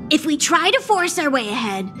 If we try to force our way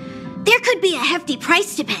ahead, there could be a hefty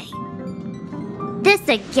price to pay. This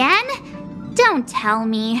again? Don't tell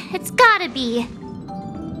me. It's gotta be.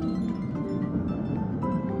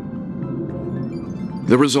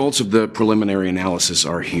 The results of the preliminary analysis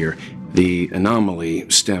are here. The anomaly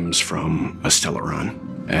stems from a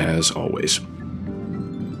Stellaron, as always.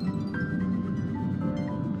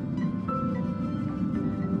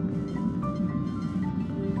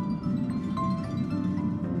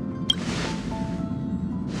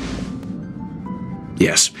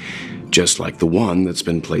 Yes, just like the one that's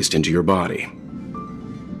been placed into your body.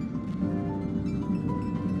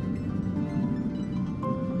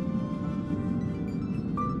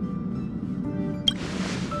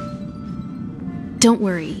 Don't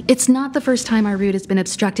worry, it's not the first time our route has been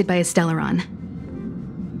obstructed by a Stellaron.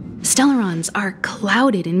 Stellarons are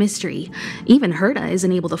clouded in mystery. Even Herta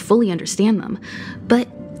isn't able to fully understand them. But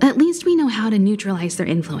at least we know how to neutralize their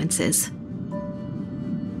influences.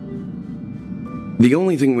 The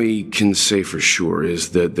only thing we can say for sure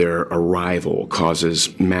is that their arrival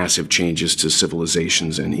causes massive changes to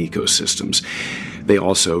civilizations and ecosystems. They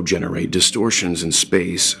also generate distortions in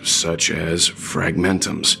space, such as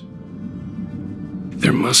fragmentums.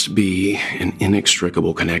 There must be an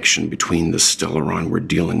inextricable connection between the Stellaron we're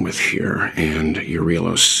dealing with here and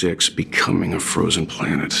Eurilo 6 becoming a frozen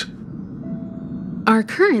planet. Our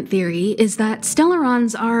current theory is that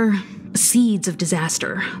Stellarons are seeds of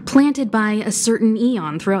disaster, planted by a certain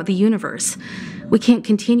eon throughout the universe. We can't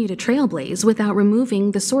continue to trailblaze without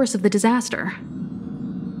removing the source of the disaster.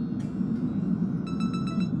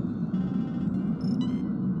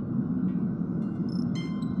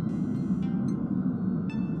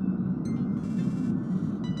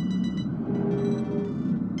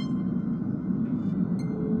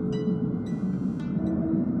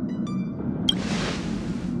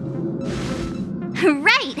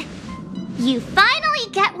 Right! You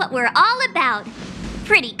finally get what we're all about.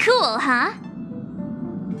 Pretty cool, huh?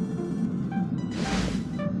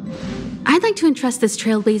 I'd like to entrust this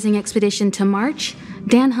trailblazing expedition to March,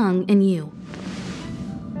 Dan Heng, and you.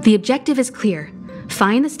 The objective is clear.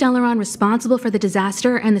 Find the Stellaron responsible for the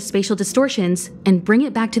disaster and the spatial distortions, and bring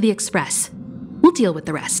it back to the Express. We'll deal with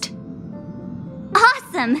the rest.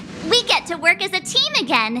 Awesome! We get to work as a team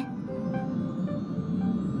again!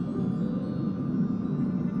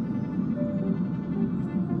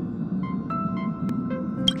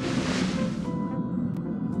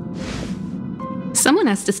 Someone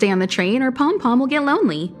has to stay on the train or Pom Pom will get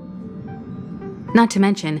lonely. Not to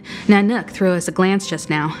mention, Nanook threw us a glance just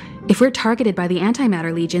now. If we're targeted by the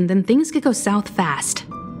Antimatter Legion, then things could go south fast.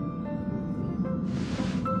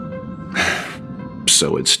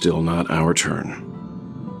 So it's still not our turn.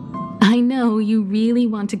 I know you really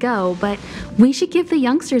want to go, but we should give the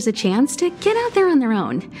youngsters a chance to get out there on their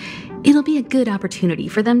own. It'll be a good opportunity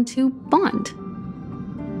for them to bond.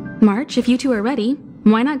 March, if you two are ready,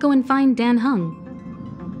 why not go and find Dan Heng?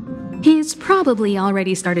 He's probably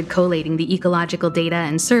already started collating the ecological data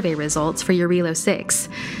and survey results for Eurilo 6.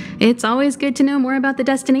 It's always good to know more about the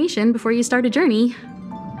destination before you start a journey.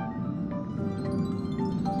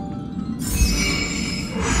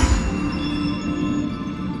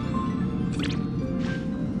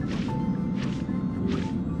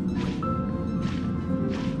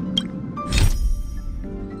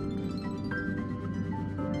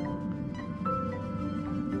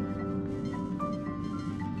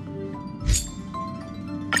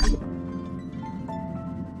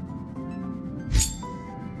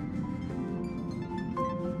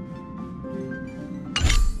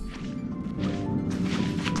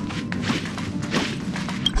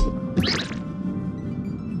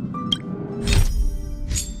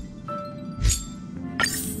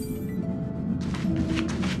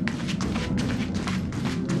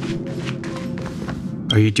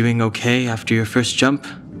 Are you doing okay after your first jump?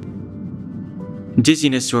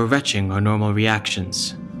 Dizziness or retching are normal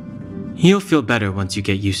reactions. You'll feel better once you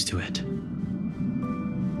get used to it.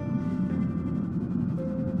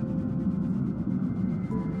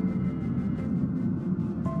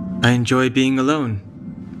 I enjoy being alone,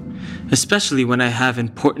 especially when I have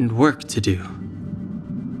important work to do.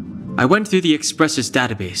 I went through the Express's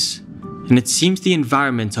database, and it seems the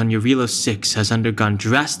environment on Eurilo 6 has undergone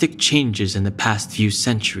drastic changes in the past few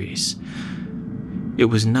centuries. It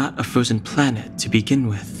was not a frozen planet to begin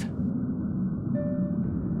with.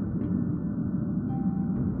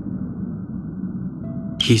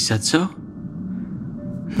 He said so?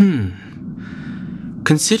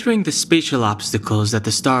 Considering the spatial obstacles that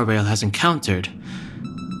the Star Rail has encountered,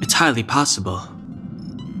 it's highly possible.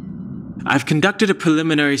 I've conducted a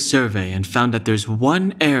preliminary survey and found that there's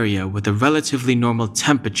one area with a relatively normal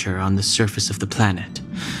temperature on the surface of the planet.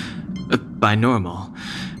 By normal,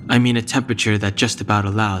 I mean a temperature that just about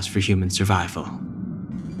allows for human survival.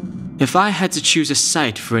 If I had to choose a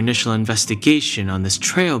site for initial investigation on this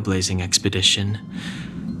trailblazing expedition,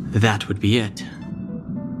 that would be it.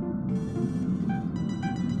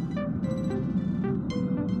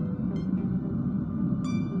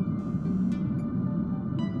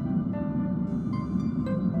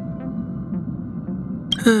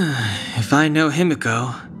 If I know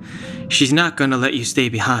Himiko, she's not gonna let you stay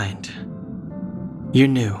behind. You're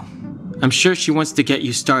new. I'm sure she wants to get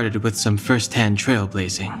you started with some first-hand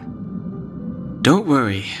trailblazing. Don't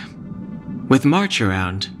worry. With March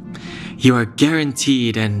around, you are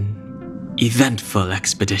guaranteed an eventful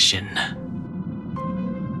expedition.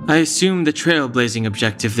 I assume the trailblazing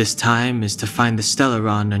objective this time is to find the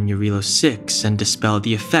Stellaron on Eurilo 6 and dispel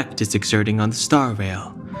the effect it's exerting on the Star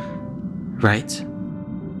Rail. Right?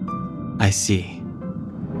 I see.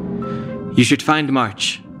 You should find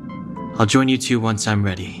March. I'll join you two once I'm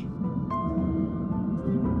ready.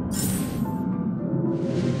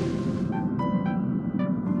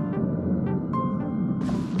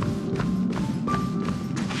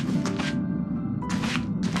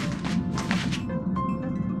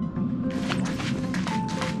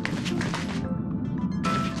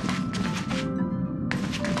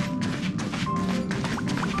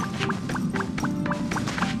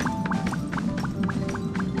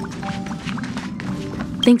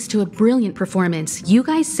 Thanks to a brilliant performance, you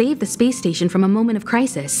guys saved the space station from a moment of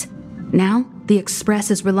crisis. Now, the Express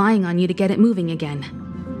is relying on you to get it moving again.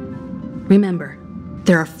 Remember,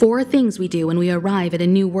 there are 4 things we do when we arrive at a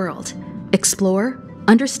new world: explore,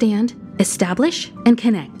 understand, establish, and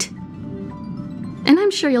connect. And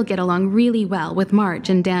I'm sure you'll get along really well with March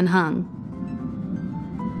and Dan Hung.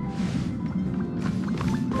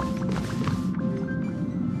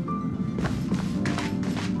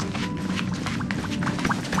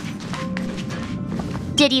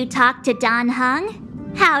 Did you talk to Don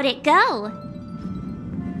Hung? How'd it go?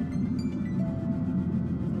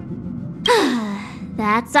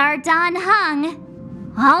 That's our Don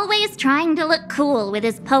Hung. Always trying to look cool with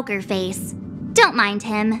his poker face. Don't mind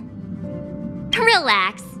him.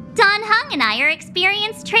 Relax. Don Hung and I are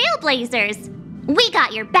experienced trailblazers. We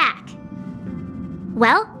got your back.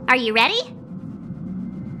 Well, are you ready?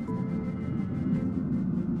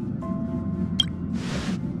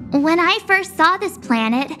 When I first saw this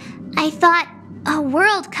planet, I thought, a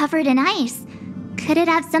world covered in ice. Could it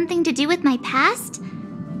have something to do with my past?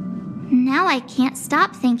 Now I can't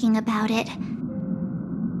stop thinking about it.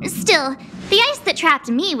 Still, the ice that trapped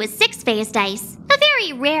me was 6-phased ice, a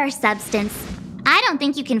very rare substance. I don't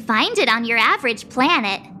think you can find it on your average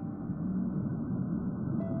planet.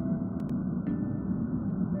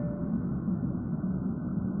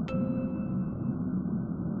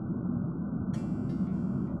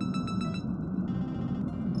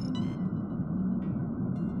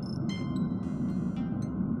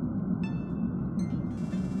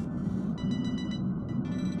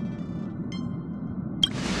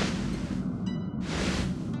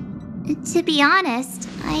 To be honest,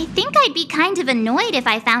 I think I'd be kind of annoyed if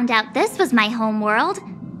I found out this was my home world.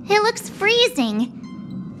 It looks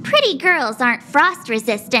freezing. Pretty girls aren't frost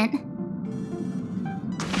resistant.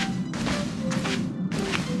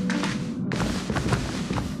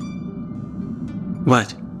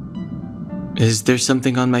 What? Is there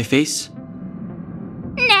something on my face?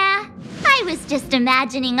 Nah, I was just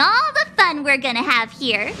imagining all the fun we're gonna have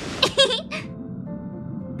here.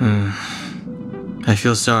 I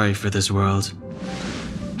feel sorry for this world.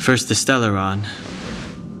 First the Stellaron,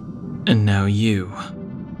 and now you.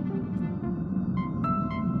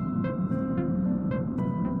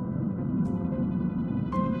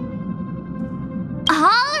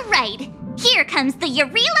 All right, here comes the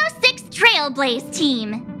Eurilo 6 Trailblaze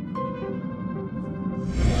team.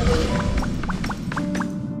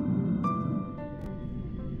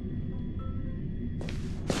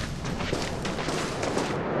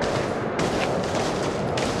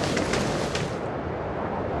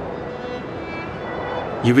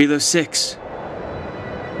 Eurilo 6.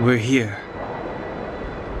 We're here.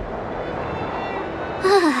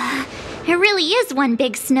 It really is one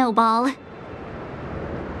big snowball.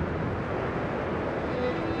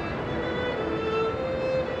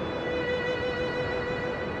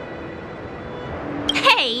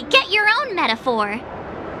 Hey, get your own metaphor.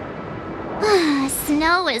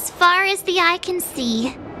 Snow as far as the eye can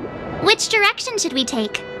see. Which direction should we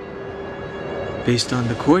take? Based on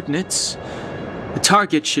the coordinates, the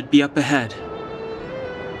target should be up ahead.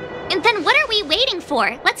 And then what are we waiting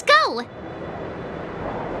for? Let's go!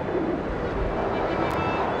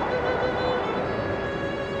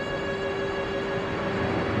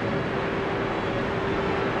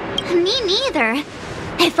 Me neither.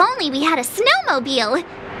 If only we had a snowmobile.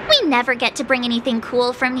 We never get to bring anything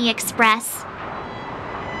cool from the Express.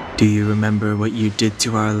 Do you remember what you did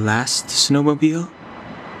to our last snowmobile?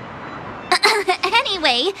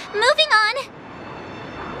 Anyway, moving on.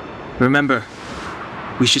 Remember,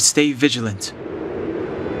 we should stay vigilant.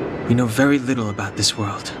 We know very little about this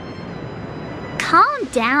world. Calm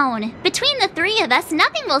down. Between the three of us,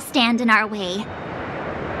 nothing will stand in our way.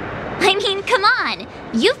 I mean, come on.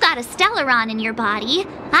 You've got a Stellaron in your body.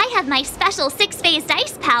 I have my special six-phased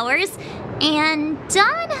ice powers. And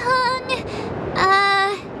Dan-hung,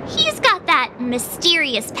 he's got that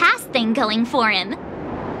mysterious past thing going for him.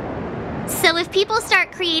 So if people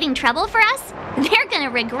start creating trouble for us, they're gonna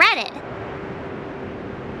regret it.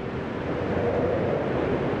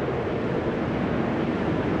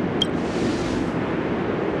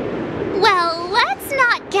 Well, let's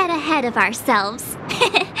not get ahead of ourselves.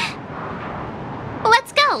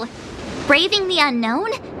 Let's go. Braving the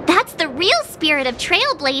unknown? That's the real spirit of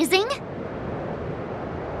trailblazing.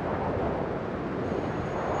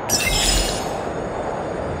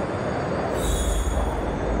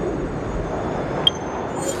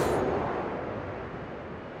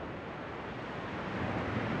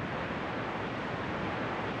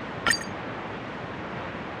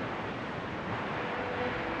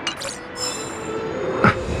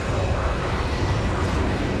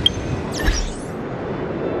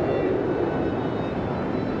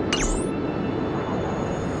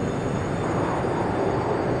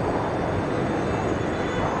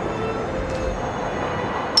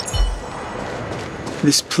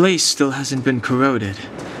 This place still hasn't been corroded,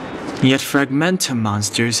 yet Fragmentum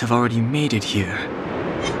monsters have already made it here.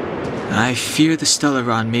 I fear the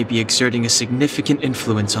Stellaron may be exerting a significant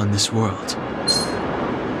influence on this world.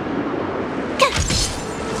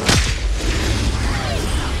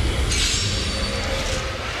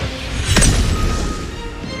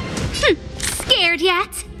 Scared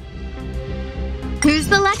yet? Who's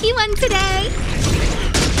the lucky one today?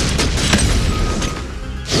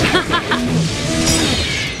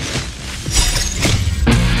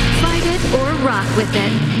 Fight it or rock with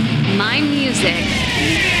it. My music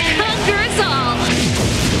conquers all.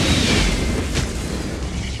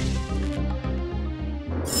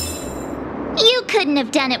 You couldn't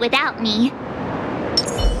have done it without me.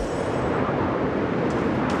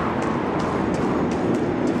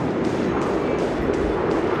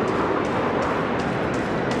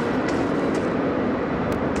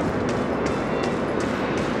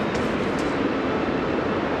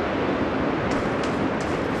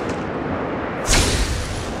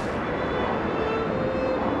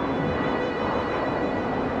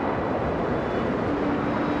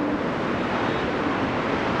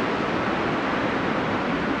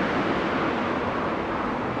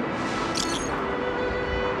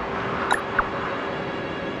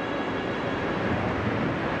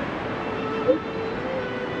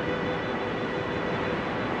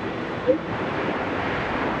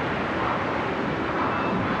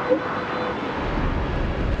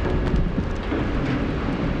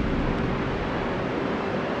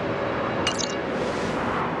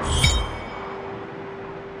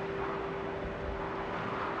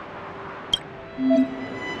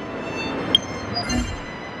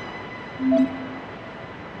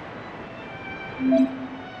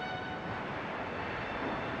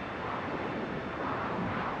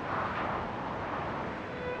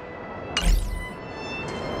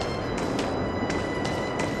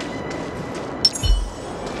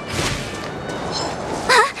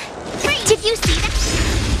 Did you see that?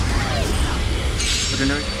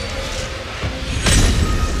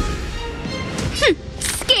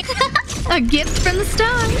 A gift from the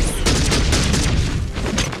stars.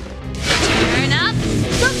 Turn up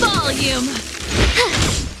the volume.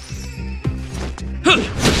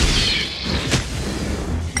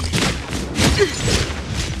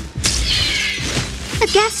 A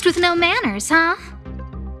guest with no manners, huh?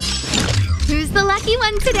 Who's the lucky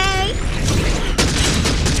one today?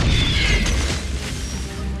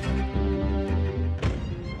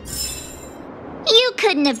 You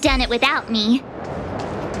couldn't have done it without me.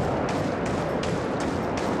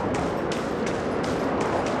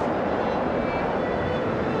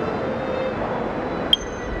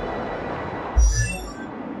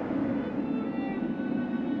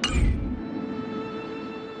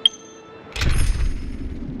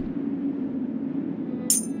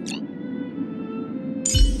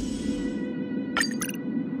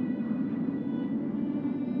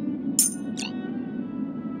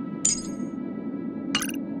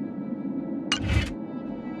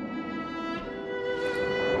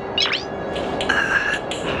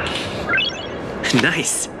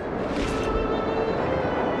 Nice.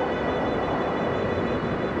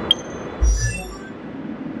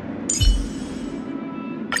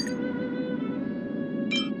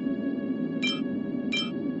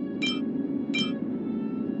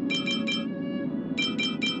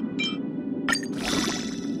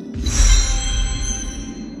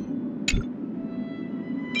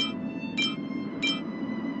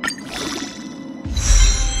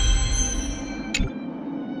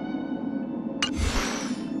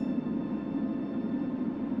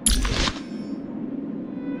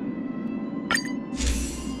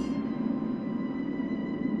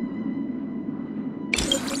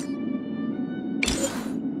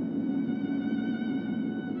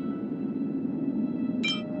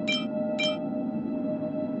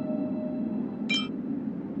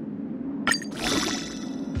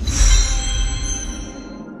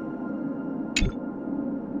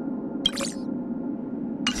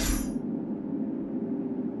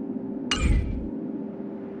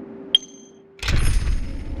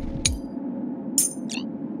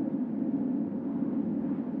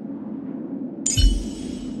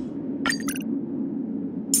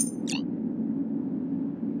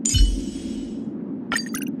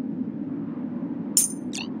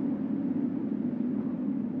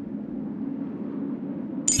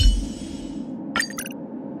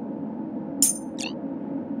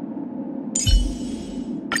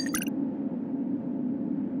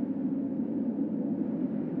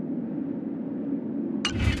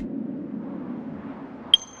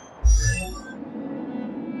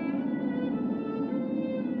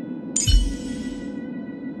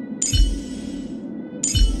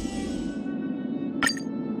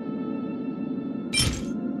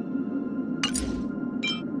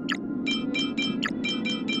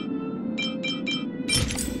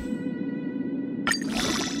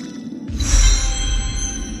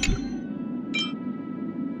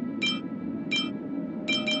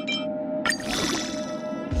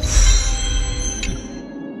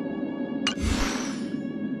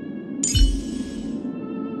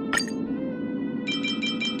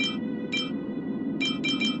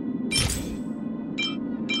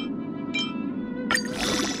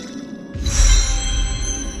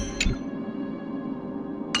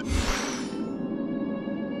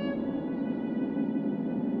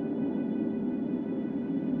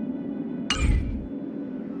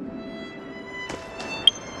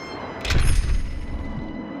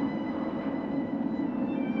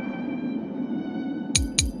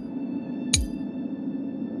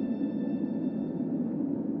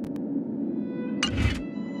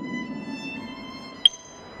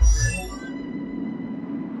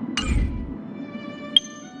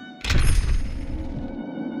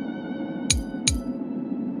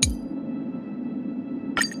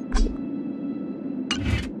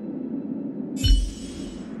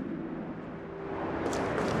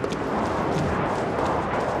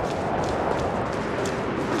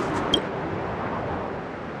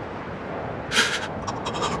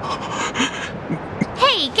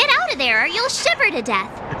 her to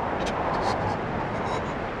death.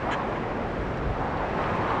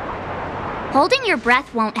 Holding your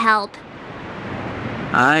breath won't help.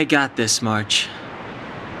 I got this, March.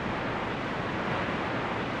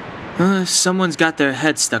 If someone's got their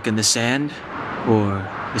head stuck in the sand, or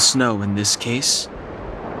the snow in this case,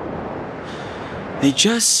 they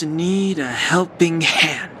just need a helping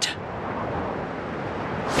hand.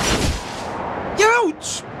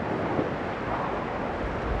 Ouch!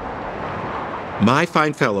 My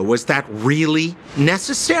fine fellow, was that really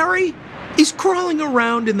necessary? Is crawling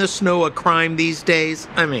around in the snow a crime these days?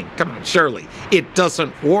 I mean, come on, surely it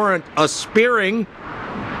doesn't warrant a spearing.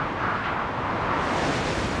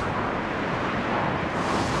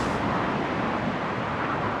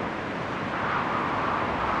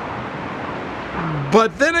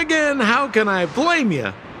 But then again, how can I blame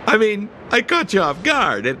you? I mean, I caught you off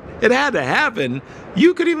guard. It had to happen.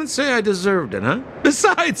 You could even say I deserved it, huh?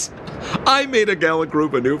 Besides, I made a gallant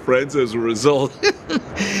group of new friends as a result.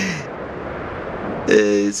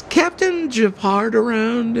 Is Captain Japard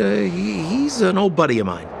around? He's an old buddy of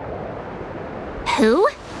mine. Who?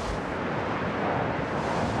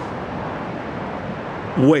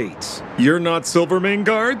 Wait, you're not Silvermane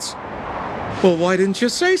Guards? Well, why didn't you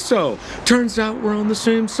say so? Turns out we're on the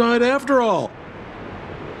same side after all.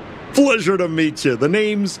 Pleasure to meet you. The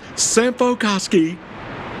name's Sampo Koski.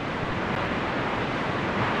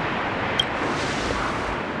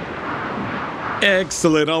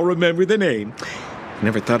 Excellent, I'll remember the name.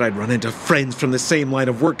 Never thought I'd run into friends from the same line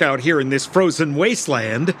of work out here in this frozen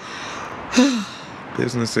wasteland.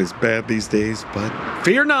 Business is bad these days, but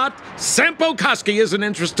fear not, Sampo Koski isn't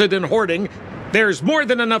interested in hoarding. There's more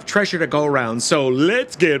than enough treasure to go around, so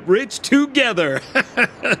let's get rich together.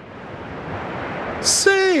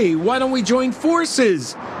 Say, why don't we join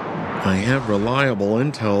forces? I have reliable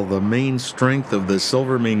intel the main strength of the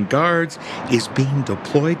Silvermane Guards is being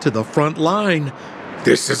deployed to the front line.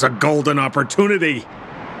 This is a golden opportunity.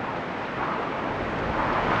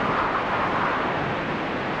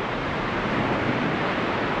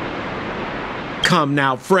 Come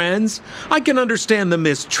now, friends. I can understand the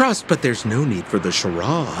mistrust, but there's no need for the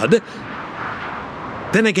charade.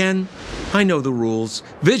 Then again, I know the rules.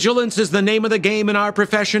 Vigilance is the name of the game in our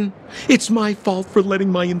profession. It's my fault for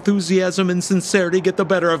letting my enthusiasm and sincerity get the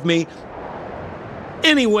better of me.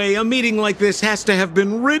 Anyway, a meeting like this has to have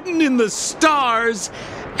been written in the stars.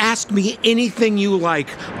 Ask me anything you like.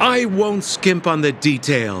 I won't skimp on the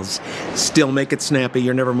details. Still make it snappy.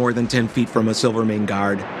 You're never more than 10 feet from a Silvermane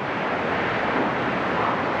Guard.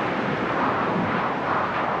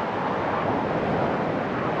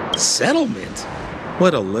 Settlement?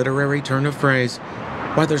 What a literary turn of phrase.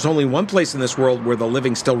 Why, there's only one place in this world where the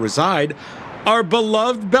living still reside. Our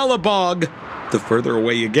beloved Bellabog. The further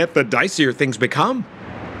away you get, the dicier things become.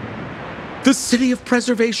 The city of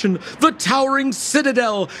preservation, the towering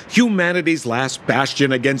citadel, humanity's last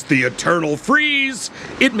bastion against the eternal freeze.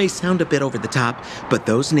 It may sound a bit over the top, but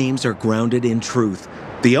those names are grounded in truth.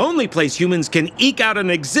 The only place humans can eke out an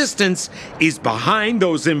existence is behind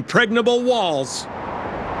those impregnable walls.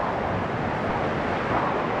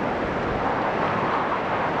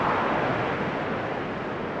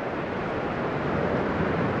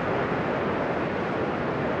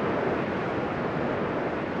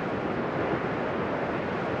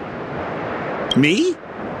 Me?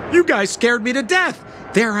 You guys scared me to death.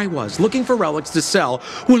 There I was, looking for relics to sell,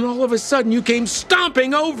 when all of a sudden you came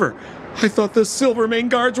stomping over. I thought the Silvermane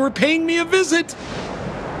Guards were paying me a visit.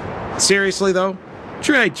 Seriously, though,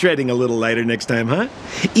 try treading a little lighter next time, huh?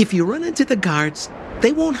 If you run into the guards,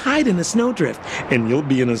 they won't hide in a snowdrift, and you'll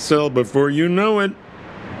be in a cell before you know it.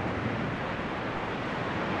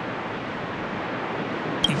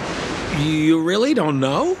 You really don't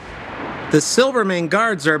know? The Silvermane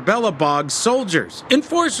Guards are Bellabog's soldiers,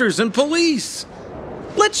 enforcers, and police.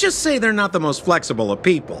 Let's just say they're not the most flexible of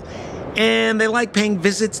people, and they like paying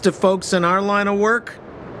visits to folks in our line of work.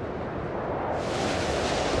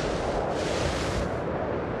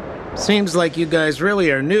 Seems like you guys really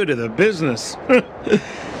are new to the business.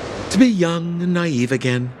 To be young and naive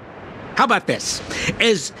again. How about this?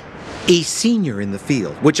 As a senior in the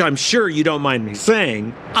field, which I'm sure you don't mind me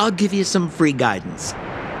saying, I'll give you some free guidance.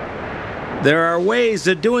 There are ways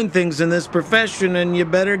of doing things in this profession, and you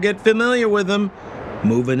better get familiar with them.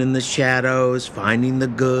 Moving in the shadows, finding the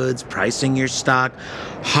goods, pricing your stock,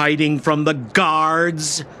 hiding from the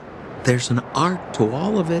guards. There's an art to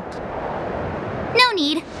all of it. No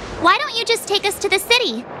need. Why don't you just take us to the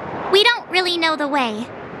city? We don't really know the way.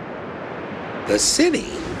 The city?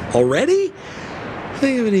 Already?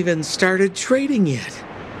 They haven't even started trading yet.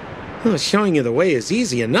 Well, showing you the way is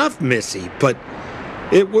easy enough, Missy, but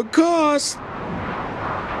it would cost.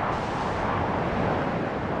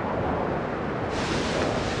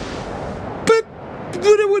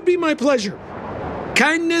 be my pleasure.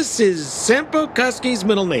 Kindness is Sampo Kuski's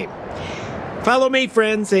middle name. Follow me,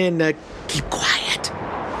 friends, and keep quiet.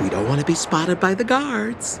 We don't want to be spotted by the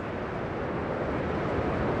guards.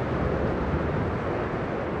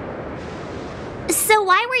 So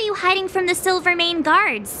why were you hiding from the Silvermane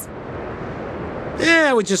guards? Yeah,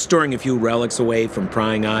 I was just storing a few relics away from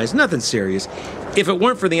prying eyes. Nothing serious. If it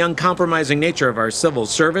weren't for the uncompromising nature of our civil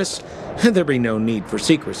service, there'd be no need for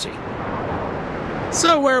secrecy.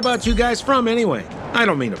 So whereabouts you guys from, anyway? I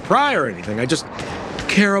don't mean to pry or anything. I just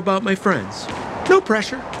care about my friends. No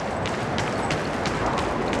pressure.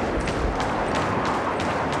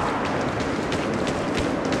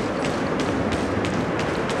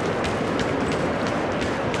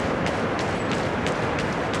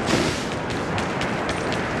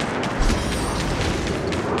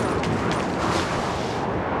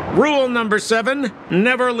 Rule number 7,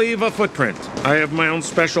 never leave a footprint. I have my own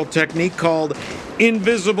special technique called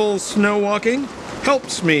invisible snow walking.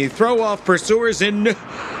 Helps me throw off pursuers in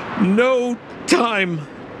no time.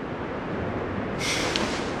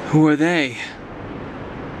 Who are they?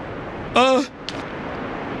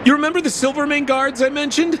 You remember the Silvermane guards I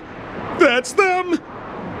mentioned? That's them!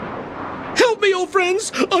 Help me, old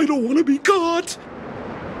friends! I don't want to be caught!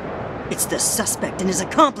 It's the suspect and his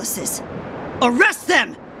accomplices. Arrest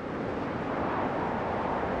them!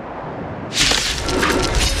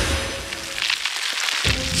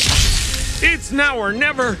 It's now or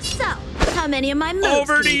never! So, how many of my moves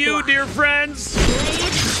Over can to you, block? dear friends!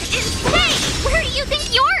 Hey, where do you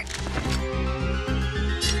think you're...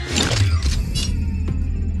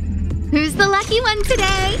 Who's the lucky one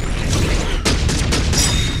today?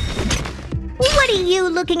 What are you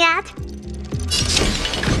looking at?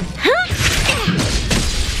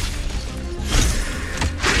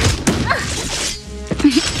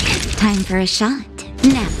 Time for a shot.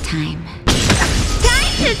 Nap time.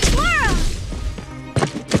 Time to twirl!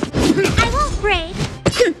 I won't break.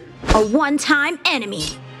 A one-time enemy.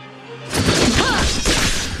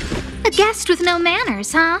 A guest with no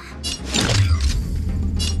manners, huh?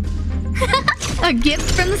 A gift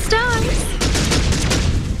from the stars.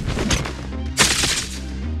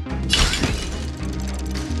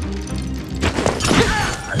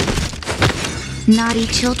 Naughty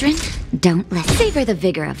children, don't let savor the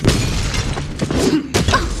vigor of life.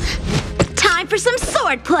 Time for some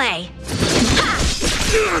sword play.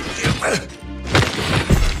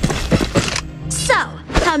 So,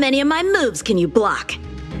 how many of my moves can you block?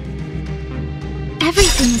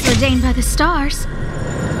 Everything is ordained by the stars.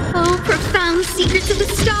 Oh, profound secrets of the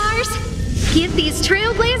stars. Give these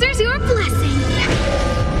trailblazers your blessing.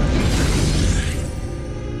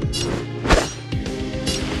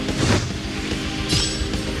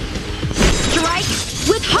 Strike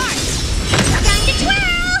with heart! Time to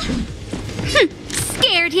twirl!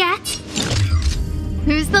 Scared yet?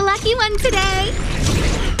 Who's the lucky one today?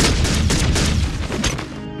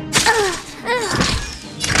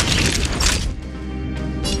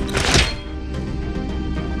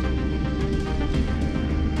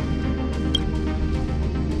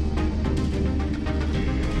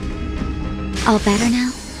 All better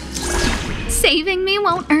now? Saving me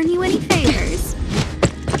won't earn you any favors.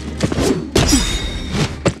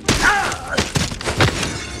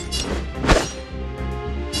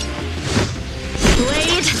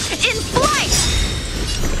 Blade in flight!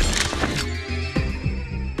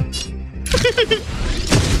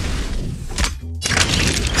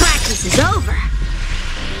 Practice is over.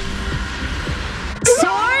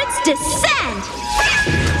 Swords descend!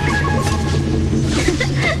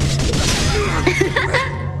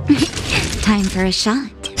 Time for a shot.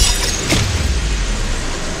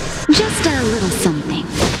 Just a little something.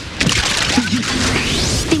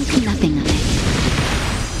 Think nothing of it.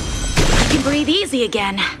 I can breathe easy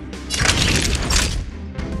again.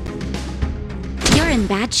 You're in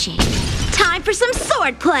bad shape. Time for some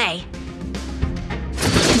sword play.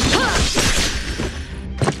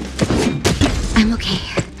 I'm okay.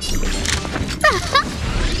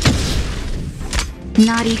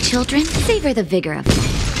 Naughty children, savor the vigor of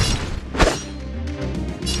life.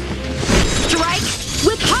 Strike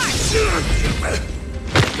with heart!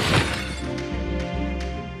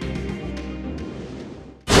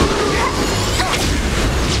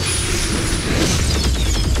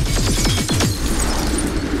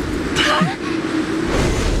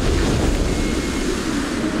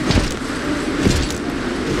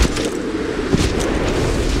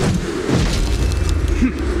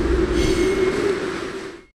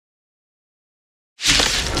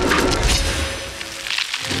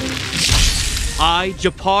 I,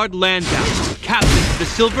 Japard Landau, captain of the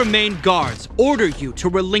Silvermane Guards, order you to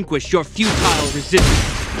relinquish your futile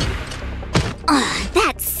resistance.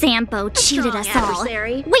 That Sampo cheated us all.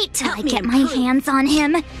 adversary. Wait till I get my hands on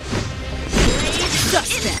him.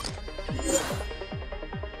 Suspect.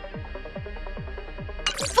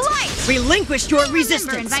 Flight! Relinquished your Remember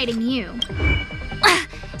resistance. inviting you.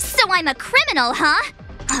 So I'm a criminal, huh?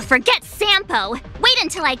 Forget Sampo. Wait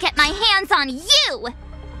until I get my hands on you!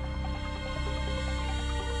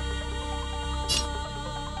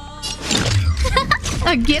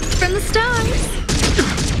 A gift from the stars.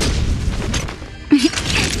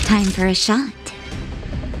 Time for a shot.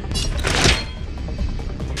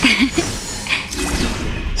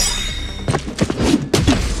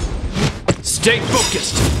 Stay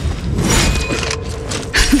focused.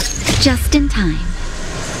 Just in time.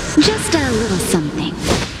 Just a little something.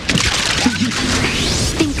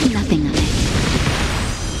 Think nothing of it.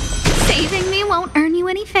 Saving me won't earn you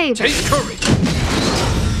any favors. Take courage.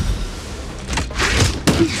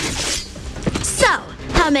 So,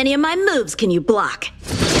 how many of my moves can you block?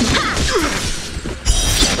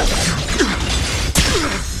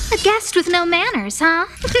 A guest with no manners, huh?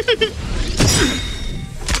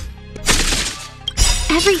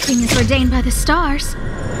 Everything is ordained by the stars.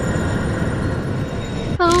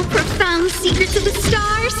 Oh, profound secrets of the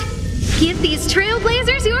stars! Give these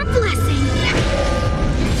trailblazers your blessing!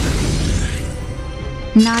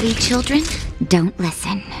 Naughty children, don't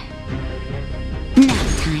listen. Nap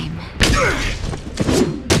time.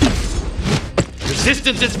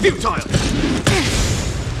 Resistance is futile.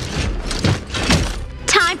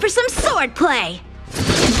 Time for some sword play.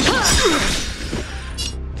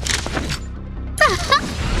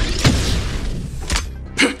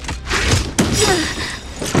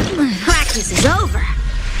 Practice is over.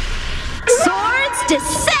 Swords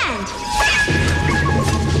descend.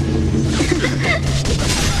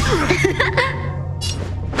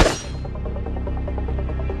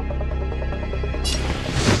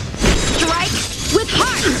 Strike with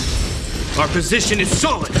heart. Our position is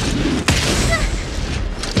solid.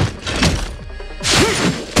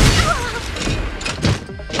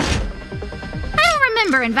 I don't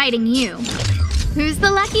remember inviting you. Who's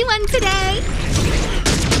the lucky one today?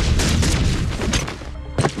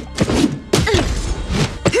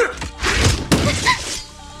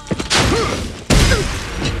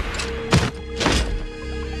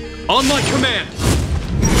 On my command.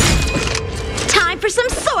 Time for some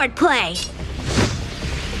sword play.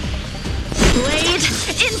 Blade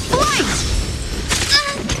in flight.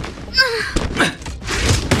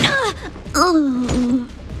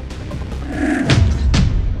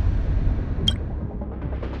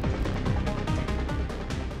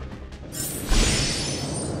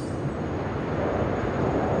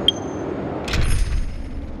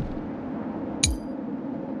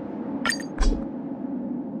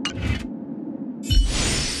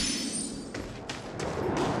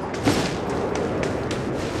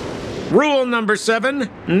 Rule number 7,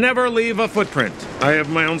 never leave a footprint. I have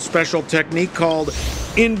my own special technique called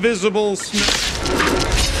invisible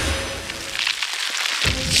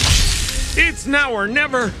It's now or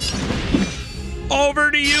never.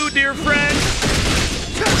 Over to you, dear friend.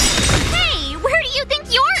 Hey, where do you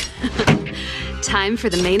think you're... Time for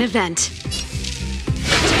the main event.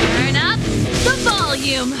 Turn up the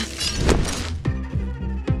volume.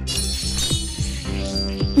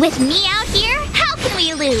 With me out here, how can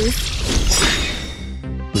we lose?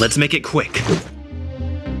 Let's make it quick.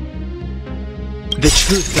 The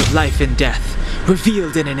truth of life and death,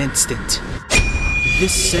 revealed in an instant.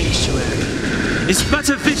 This sanctuary is but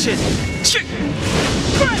a vision.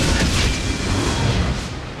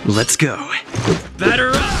 Let's go.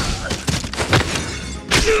 Batter up.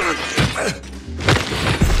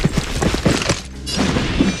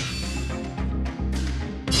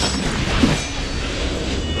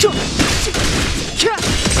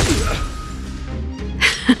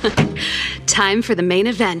 Time for the main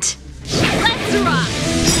event. Let's rock!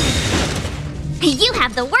 You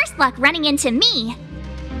have the worst luck running into me.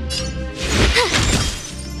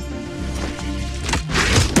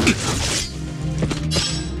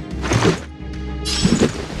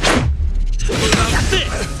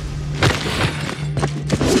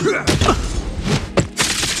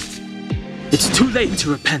 It's too late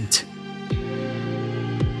to repent.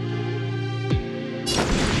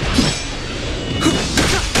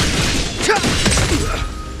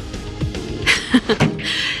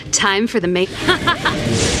 Time for the main...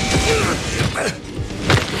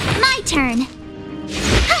 My turn.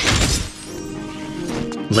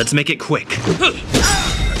 Let's make it quick.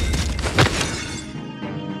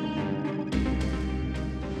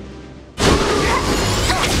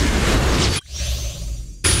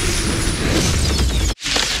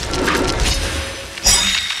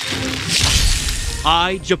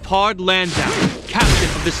 I, Japard Landau, captain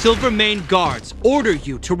of the Silver Mane Guards, order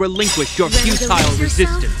you to relinquish your futile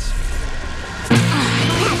resistance.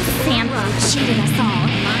 Sampo cheated us all.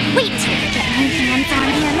 Wait till I get my hands on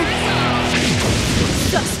him.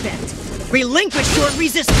 Suspect, relinquish your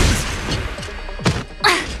resistance.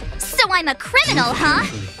 So I'm a criminal, huh?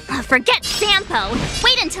 Forget Sampo.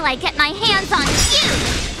 Wait until I get my hands on you.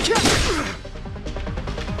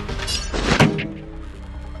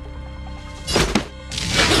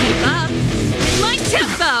 Keep up. My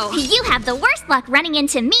tempo. You have the worst luck running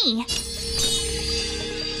into me.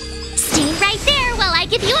 Stay right there while I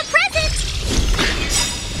give you a present.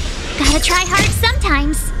 Gotta try hard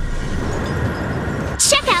sometimes.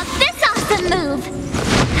 Check out this awesome move.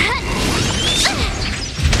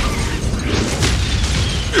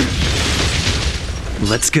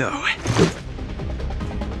 Let's go.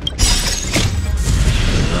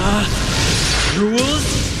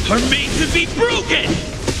 Rules are made to be broken!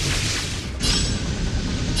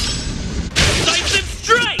 Decisive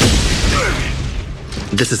strike!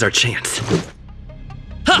 This is our chance.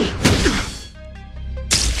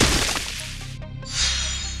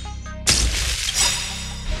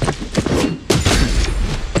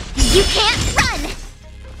 You can't run!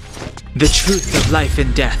 The truth of life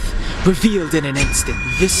and death, revealed in an instant.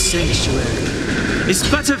 This sanctuary is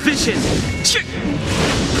but a vision.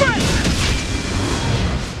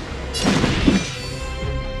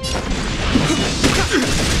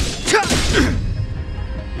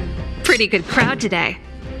 Pretty good crowd today.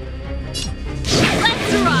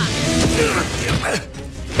 Let's rock!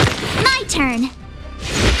 My turn.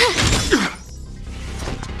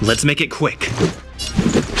 Let's make it quick.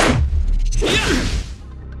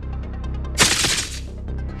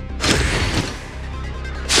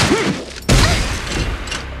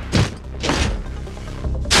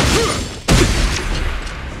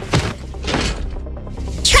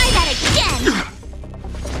 Try that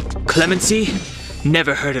again. Clemency?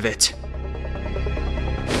 Never heard of it.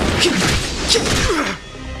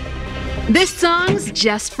 This song's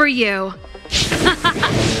just for you.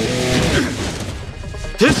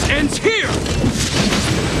 This ends here!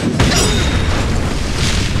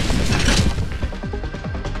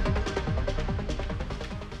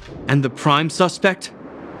 And the prime suspect?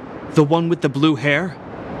 The one with the blue hair?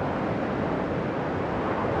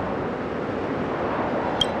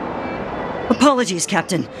 Apologies,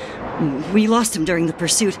 Captain. We lost him during the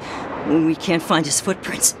pursuit. We can't find his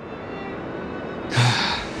footprints.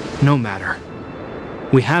 No matter.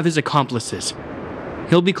 We have his accomplices.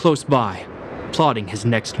 He'll be close by, plotting his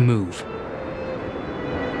next move.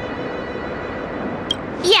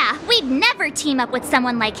 Yeah, we'd never team up with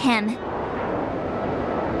someone like him.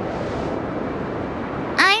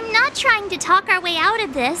 I'm not trying to talk our way out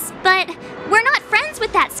of this, but we're not friends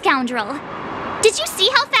with that scoundrel. Did you see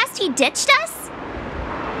how fast he ditched us?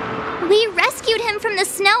 We rescued him from the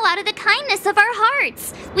snow out of the kindness of our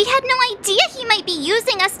hearts. We had no idea he might be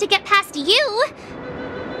using us to get past you.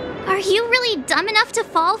 Are you really dumb enough to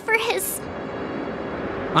fall for his...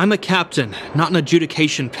 I'm a captain, not an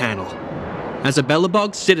adjudication panel. As a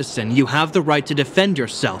Belobog citizen, you have the right to defend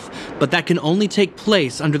yourself, but that can only take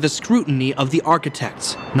place under the scrutiny of the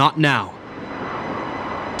architects, not now.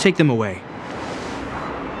 Take them away.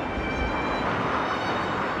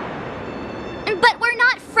 But we're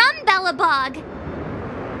not from Belobog.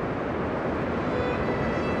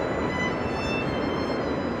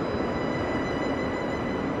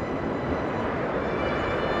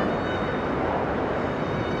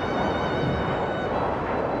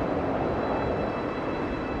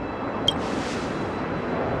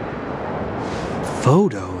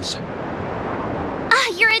 Photos? Ah,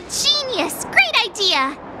 you're a genius! Great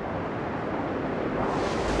idea!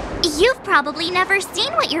 You've probably never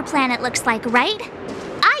seen what your planet looks like, right?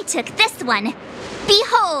 I took this one.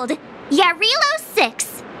 Behold, Yarilo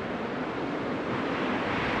 6.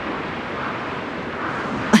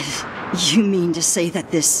 You mean to say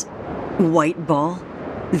that this white ball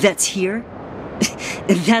that's here,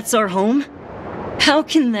 that's our home? How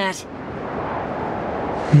can that...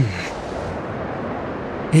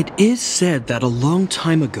 It is said that a long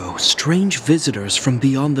time ago, strange visitors from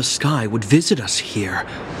beyond the sky would visit us here.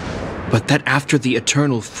 But that after the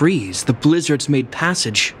eternal freeze, the blizzards made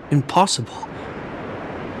passage impossible.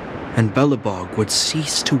 And Belobog would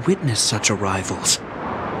cease to witness such arrivals.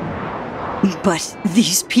 But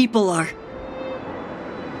these people are...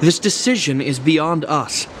 This decision is beyond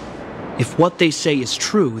us. If what they say is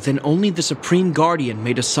true, then only the Supreme Guardian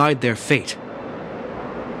may decide their fate.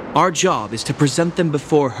 Our job is to present them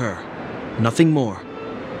before her, nothing more.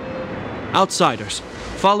 Outsiders,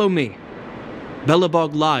 follow me.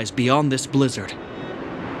 Belobog lies beyond this blizzard.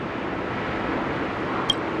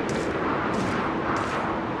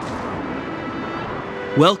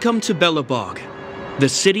 Welcome to Belobog, the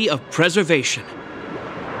city of preservation.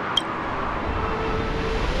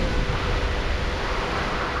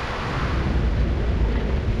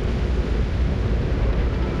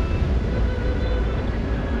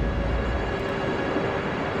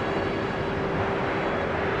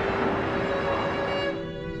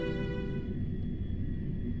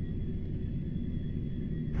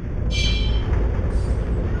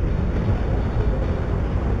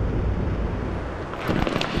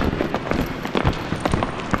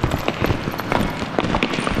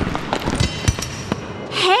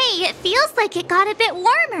 It got a bit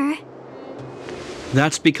warmer.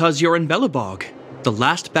 That's because you're in Belobog, the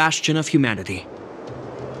last bastion of humanity.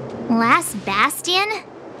 Last bastion?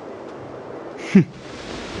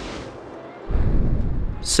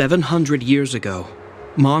 700 years ago,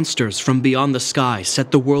 monsters from beyond the sky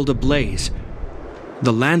set the world ablaze.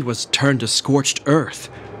 The land was turned to scorched earth,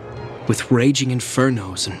 with raging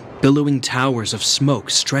infernos and billowing towers of smoke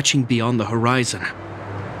stretching beyond the horizon.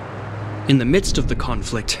 In the midst of the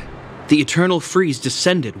conflict, the eternal freeze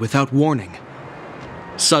descended without warning.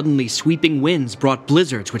 Suddenly, sweeping winds brought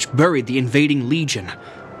blizzards which buried the invading legion.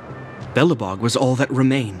 Belobog was all that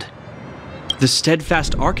remained. The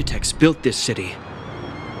steadfast architects built this city.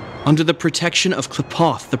 Under the protection of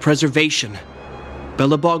Klepoth, the preservation,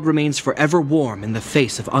 Belobog remains forever warm in the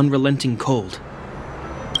face of unrelenting cold.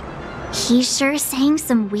 He's sure saying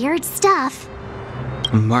some weird stuff.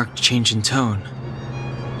 A marked change in tone.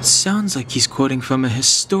 Sounds like he's quoting from a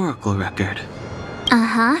historical record.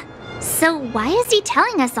 Uh-huh. So why is he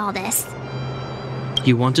telling us all this?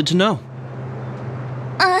 You wanted to know.